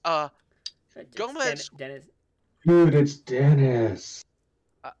 Janice, It's Gomez. Dennis. Dude, it's Dennis.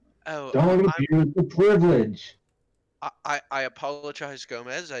 Oh, Don't abuse the privilege. I apologize,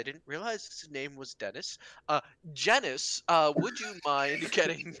 Gomez. I didn't realize his name was Dennis. Janice, would you mind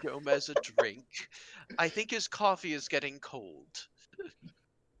getting Gomez a drink? I think his coffee is getting cold.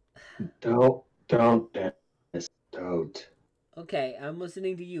 Don't, Dennis. Don't. Okay, I'm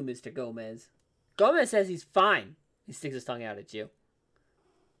listening to you, Mr. Gomez. Gomez says he's fine. He sticks his tongue out at you.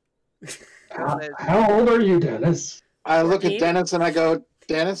 How old are you, Dennis? I look 14? at Dennis and I go,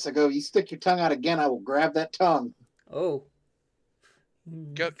 "Dennis," I go, "You stick your tongue out again, I will grab that tongue." Oh.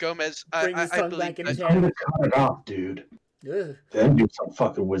 Gomez, Bring his I tongue believe back in that- his I'm head. gonna cut it off, dude. Ugh. Then do some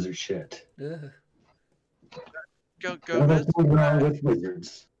fucking wizard shit. Ugh. Gomez, Nothing wrong with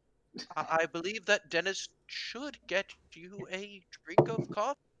wizards. I believe that Dennis should get you a drink of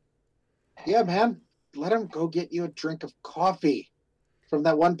coffee. Yeah, man. Let him go get you a drink of coffee from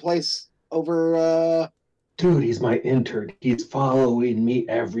that one place over. Dude, he's my intern. He's following me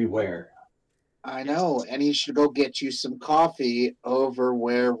everywhere. I know, and he should go get you some coffee over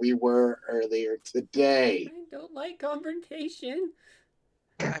where we were earlier today. I don't like confrontation.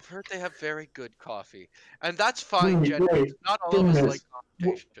 I've heard they have very good coffee, and that's fine, Wait, Janice. wait, Not all of us Dennis, like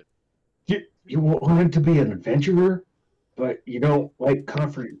confrontation. You wanted to be an adventurer, but you don't like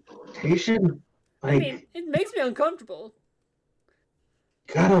confrontation? I Like, mean, it makes me uncomfortable.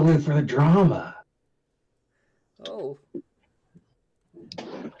 gotta live for the drama. Oh.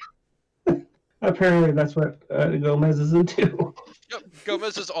 Apparently, that's what Gomez is into. Yep,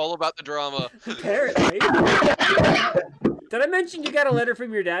 Gomez is all about the drama. Apparently. Did I mention you got a letter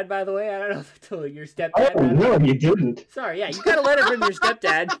from your dad, by the way? I don't know if I told you, your stepdad. Oh, no, you didn't. Sorry, yeah, you got a letter from your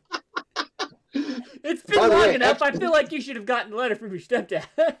stepdad. It's been By the long way, enough. I feel like you should have gotten a letter from your stepdad.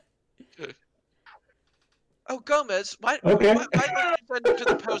 Oh, Gomez, why Okay. don't you send it to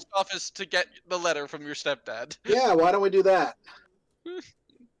the post office to get the letter from your stepdad? Yeah, why don't we do that?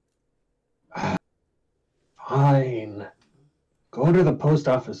 Fine. Go to the post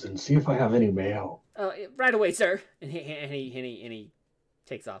office and see if I have any mail. Right away, sir. And he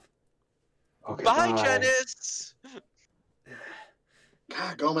takes off. Okay, Bye, Janice!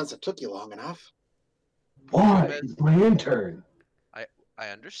 God, Gomez, it took you long enough. Why? He's my intern. I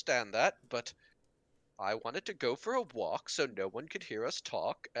understand that, but I wanted to go for a walk so no one could hear us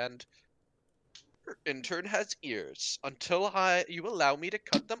talk, and your intern has ears. Until you allow me to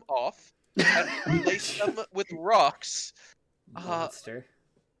cut them off and replace them with rocks. Monster.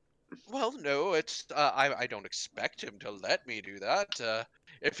 Well, no, it's I don't expect him to let me do that.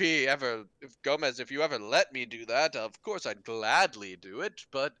 If Gomez, if you ever let me do that, of course I'd gladly do it,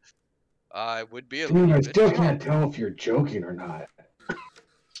 but I would be a Dude, I little bit still shocked. can't tell if you're joking or not.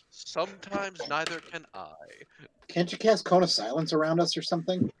 Sometimes neither can I. Can't you cast Cone of Silence around us or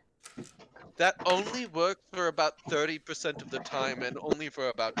something? That only works for about 30% of the time and only for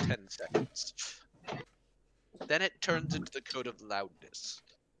about 10 seconds. Then it turns into the code of loudness.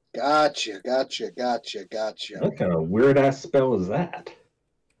 Gotcha. What kind of weird ass spell is that?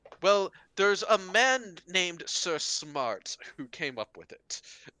 Well, there's a man named Sir Smart who came up with it.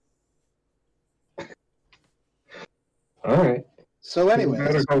 Alright. So You anyways,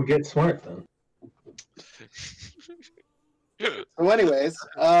 better go get smart then.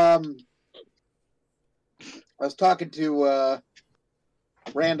 I was talking to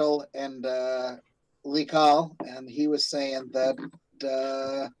Randall and Lee Call, and he was saying that,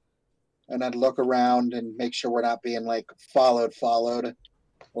 and I'd look around and make sure we're not being like followed,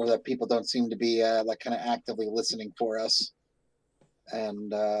 or that people don't seem to be like kind of actively listening for us.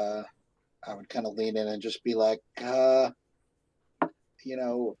 And I would kind of lean in and just be like,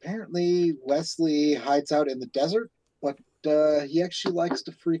 apparently Wesley hides out in the desert, but he actually likes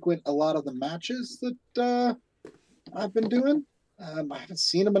to frequent a lot of the matches that I've been doing. I haven't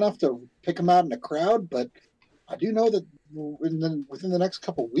seen him enough to pick him out in a crowd, but I do know that within the next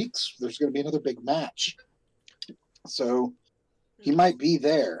couple of weeks, there's going to be another big match. So he might be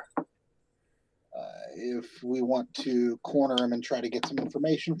there if we want to corner him and try to get some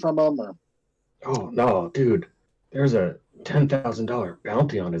information from him. Or Oh, no, dude. There's a $10,000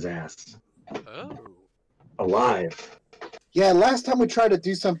 bounty on his ass. Oh. Alive. yeah, last time we tried to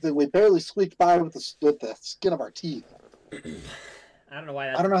do something, we barely squeaked by with the skin of our teeth. I don't know why.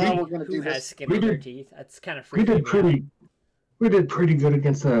 That's I don't know how we're gonna who do has this. skin We on their did- teeth. That's kind of We freaky. did pretty good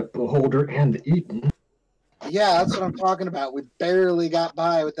against the Beholder and the Eaton. Yeah, that's what I'm talking about. We barely got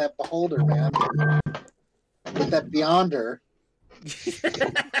by with that Beholder, man. With that Beyonder.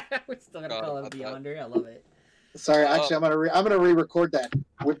 We're still gonna call him about that. Beyonder. I love it. Sorry, actually, I'm gonna re-record that.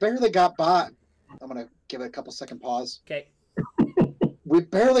 We barely got by. I'm gonna give it a couple second pause. Okay. We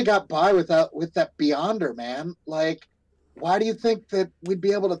barely got by with that Beyonder, man. Like, why do you think that we'd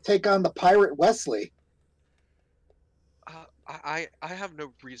be able to take on the pirate Wesley? I have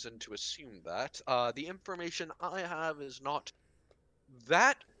no reason to assume that. The information I have is not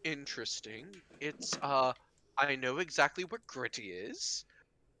that interesting. It's I know exactly where Gritty is,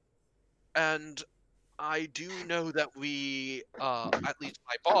 and I do know that we, at least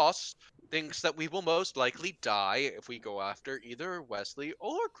my boss, thinks that we will most likely die if we go after either Wesley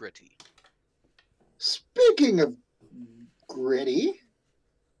or Gritty. Speaking of Gritty,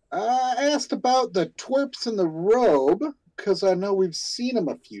 I asked about the twerps in the robe because I know we've seen them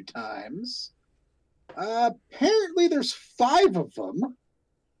a few times. Apparently, there's 5 of them,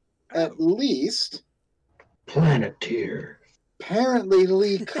 at least. Planeteer. Apparently,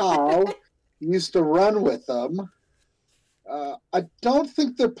 Lee Cow used to run with them. I don't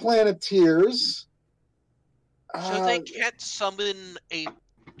think they're Planeteers. So they can't summon a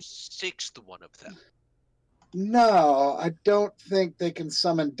 6th one of them. No, I don't think they can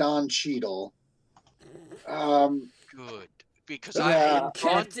summon Don Cheadle. Good, because Yeah. Don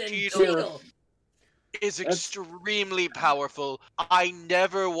Captain Cheadle Cheadle. is That's- extremely powerful. I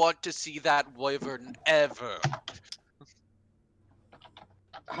never want to see that wyvern ever.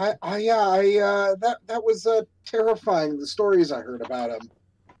 That was terrifying. The stories I heard about him,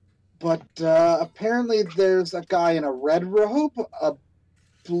 but apparently there's a guy in a red robe, a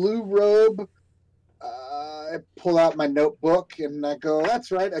blue robe. I pull out my notebook and I go,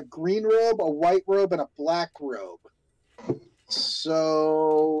 "That's right, a green robe, a white robe, and a black robe."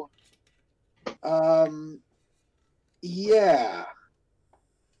 So, yeah.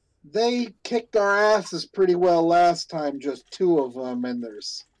 They kicked our asses pretty well last time, just 2 of them, and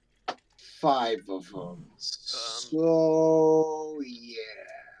there's 5 of them. So, yeah.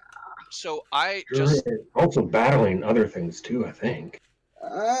 So I You're just also battling other things too, I think.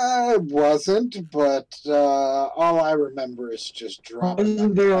 I wasn't, but all I remember is just dropping.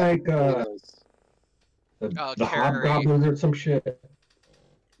 Wasn't there like potatoes. the Carrie. hobgoblins or some shit?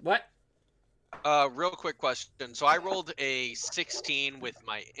 What? real quick question. So I rolled a 16 with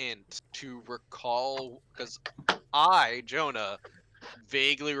my int to recall, because Jonah,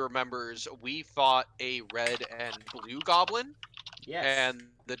 vaguely remembers we fought a red and blue goblin, Yes. and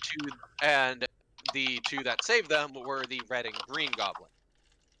the two that saved them were the red and green goblin.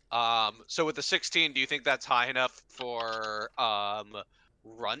 So with the 16, do you think that's high enough for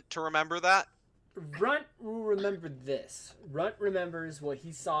Runt to remember that? Runt will remember this. Runt remembers what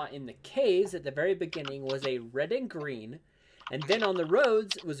he saw in the caves at the very beginning was a red and green, and then on the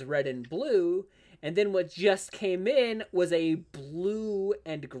roads it was red and blue, and then what just came in was a blue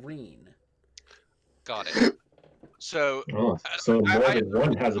and green. Got it. So Oh, so I- more I- than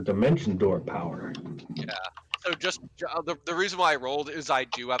one has a dimension door power. So just the reason why I rolled is I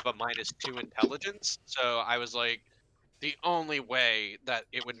do have a -2 intelligence, so I was like, the only way that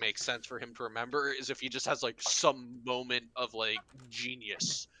it would make sense for him to remember is if he just has like some moment of like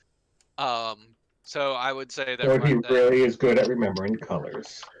genius. So I would say that So he Runt then, really is good at remembering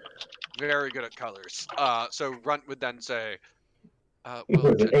colors. very good at colors. So Runt would then say, He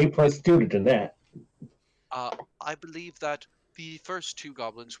well, was an A+ student in that. I believe that the first 2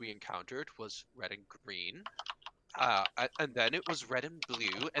 goblins we encountered was red and green, and then it was red and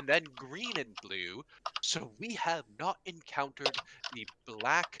blue, and then green and blue. So we have not encountered the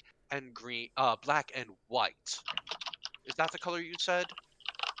black and green, black and white. Is that the color you said,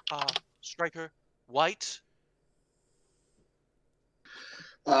 Striker? White?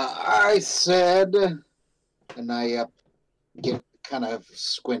 I said, and I get kind of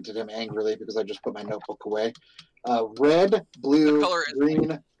squint at him angrily because I just put my notebook away. Red, blue, The color is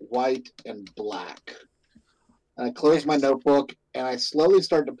green, white, and black. And I close my notebook, and I slowly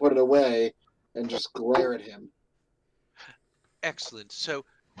start to put it away and just glare at him. Excellent. So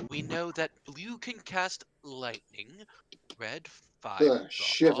we know that blue can cast lightning, red fireball,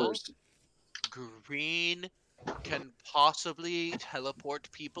 Shivers. green can possibly teleport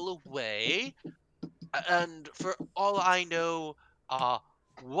people away, and for all I know,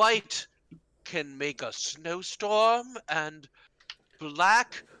 white can make a snowstorm, and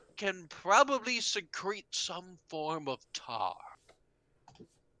black can probably secrete some form of tar.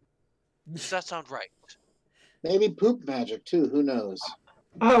 Does that sound right? Maybe poop magic, too. Who knows?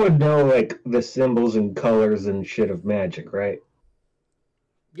 I would know, like, the symbols and colors and shit of magic, right?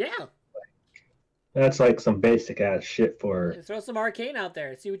 Yeah. That's like some basic-ass shit for... Throw some arcane out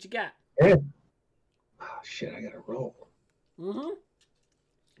there. See what you got. Yeah. Oh, shit, I gotta roll. Mm-hmm.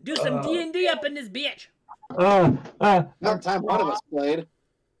 Do some D&D up in this bitch. Not time one of us played.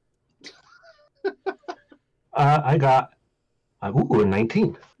 I got... a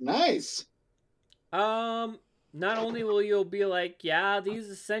 19. Nice. Not only will you be like, yeah, these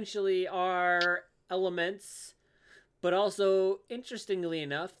essentially are elements, but also, interestingly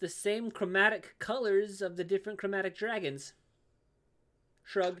enough, the same chromatic colors of the different chromatic dragons.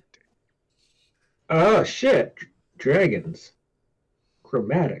 Shrug. Oh, shit. Dragons.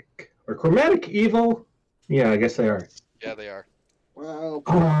 Chromatic. Or chromatic evil? Yeah, I guess they are. Yeah, they are. Well,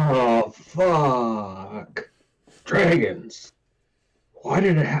 Oh, fuck. Dragons. Why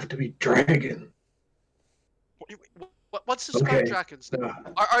did it have to be dragon? What's the Sky Okay. Dragon's name?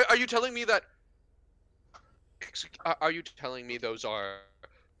 Are you telling me that? Are you telling me those are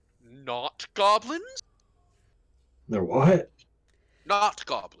not goblins? They're what? Not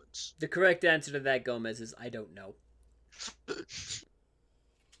goblins. The correct answer to that, Gomez, is I don't know.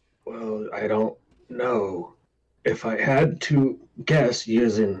 Well, I don't know. If I had to guess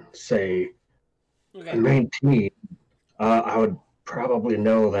using, say, Okay. 19, I would probably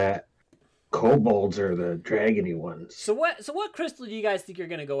know that kobolds are the dragony ones. So what crystal do you guys think you're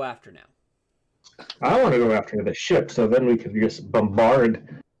gonna go after now? I want to go after the ship, so then we can just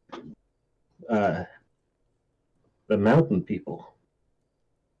bombard the mountain people.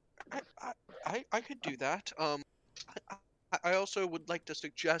 I could do that. I also would like to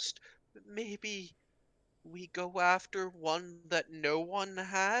suggest that maybe we go after one that no one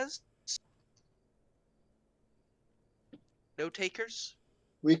has. No takers?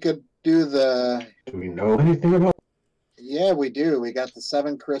 we could do the... Do we know anything about? Yeah, we do. We got the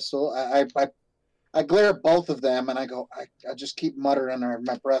 7 crystal. I glare at both of them, and I go, I just keep muttering under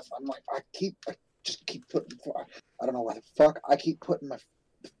my breath. I'm like, I just keep putting... I don't know why the fuck. I keep putting my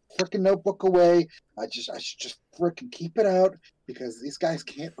freaking notebook away. I should just freaking keep it out, because these guys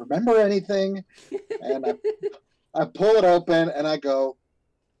can't remember anything. And I pull it open, and I go,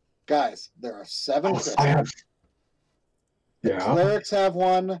 guys, there are 7 crystals. The clerics have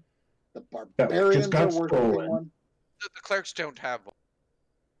one. The barbarians are working one. The clerics don't have one.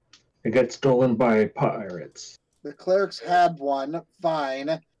 It got stolen by pirates. The clerics had one.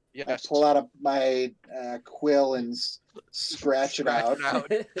 Fine. Yes. I pull out my quill and scratch it out.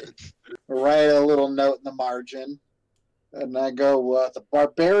 Write a little note in the margin. And I go, the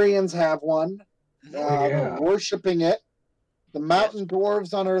barbarians have one. They're worshipping it. The mountain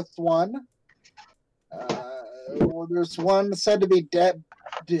dwarves unearthed one. There's one said to be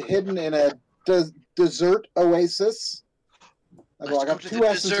hidden in a desert oasis. I got 2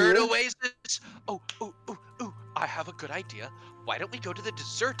 S's desert here. oasis. Oh! I have a good idea. Why don't we go to the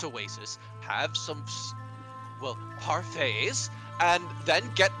desert oasis, have some, parfaits, and then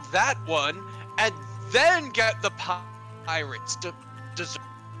get that one, and then get the pirates to desert.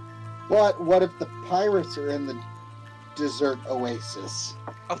 What if the pirates are in the desert oasis?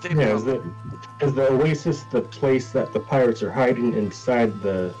 Oh, they Yeah, will. is the oasis the place that the pirates are hiding inside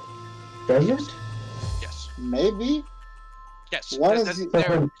the desert? Yes. Maybe. Yes. What They're is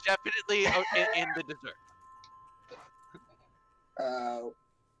definitely in the desert. That's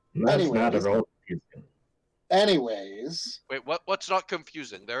not Anyways. at all confusing. Anyways, Wait, what's not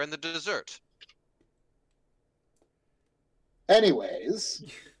confusing? They're in the desert.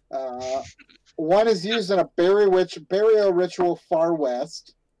 One is used in a burial ritual far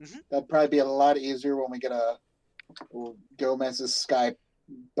west. Mhm. That'd probably be a lot easier when we get a Gomez's sky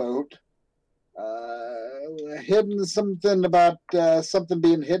boat. Hidden something about something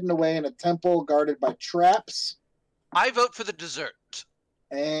being hidden away in a temple guarded by traps. I vote for the desert.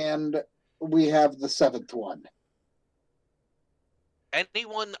 And we have the 7th one.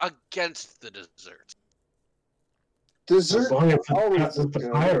 Anyone against the desert? Dessert As long as always it's is not the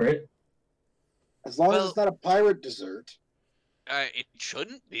good. pirate. As long as Well- it's not a pirate dessert. It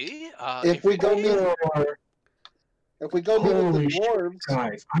shouldn't be. If we go near, If we go meet with Holy the shit, dwarves,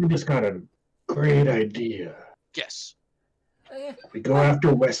 guys! I just got a great idea. Yes. We go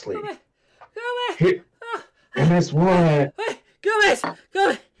after Wesley. Gomez! Here, and that's what. Gomez!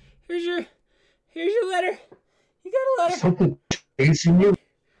 Gomez! Here's your letter. You got a letter Something chasing you.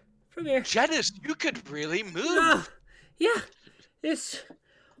 from here. Janice, you could really move. Oh, yeah. It's.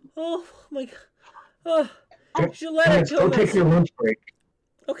 Oh my god. Oh, here's your letter, Guys, go Gomez. take your lunch break.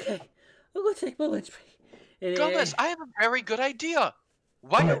 Okay, I'll go take my lunch break. And, Gomez, I have a very good idea.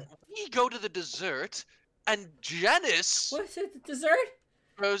 Why What? don't we go to the dessert and Janice What's it? The dessert?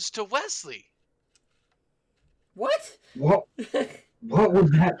 goes to Wesley? What? What? What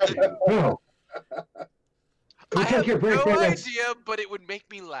would that do? No. Go I take have your break. no Dennis. idea, but it would make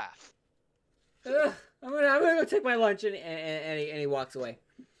me laugh. I'm gonna go take my lunch, and he walks away.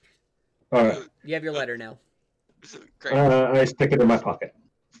 All right. You have your letter now. Great. I stick it in my pocket.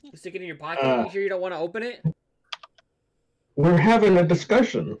 You stick it in your pocket. You sure you don't want to open it? We're having a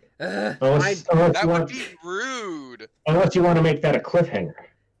discussion. Fine. Unless That you would want, be rude. unless you want to make that a cliffhanger.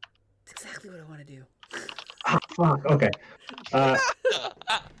 That's exactly what I want to do. Ah, fuck. Okay.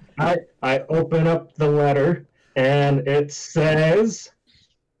 I open up the letter and it says,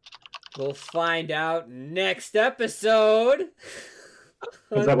 We'll find out next episode.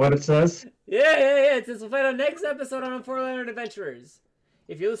 is that what it says? Yeah. It says we'll find out next episode on Four-Leonard Adventurers.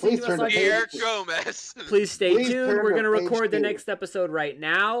 If you're listening Please to us turn on to Dear page- Gomez. please stay Please tuned. turn We're to gonna page record the 2. next episode right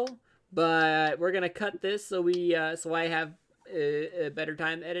now, but we're gonna cut this so I have a better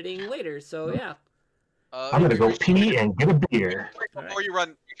time editing later. So yeah. I'm gonna go pee and get a beer. Before you run,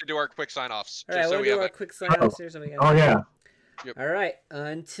 we can do our quick sign-offs. All right, just so we'll we do have our a- quick sign-offs here. So we Oh yeah. All right.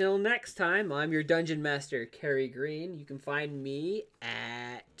 Until next time, I'm your Dungeon Master, Kerry Green. You can find me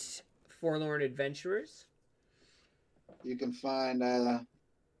at Forlorn Adventurers. you can find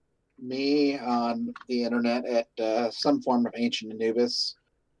me on the internet at some form of Ancient Anubis.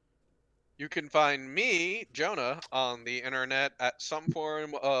 You can find me, Jonah, on the internet at some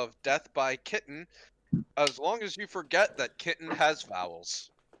form of Death by Kitten, as long as you forget that kitten has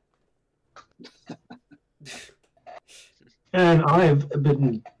vowels. And I've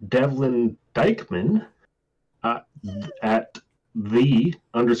been Devlin Dykeman at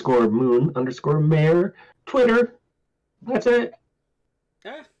the_moon_mayor Twitter. That's it.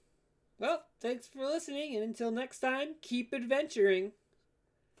 Well, thanks for listening, and until next time, keep adventuring.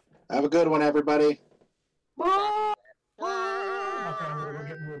 Have a good one, everybody. Bye.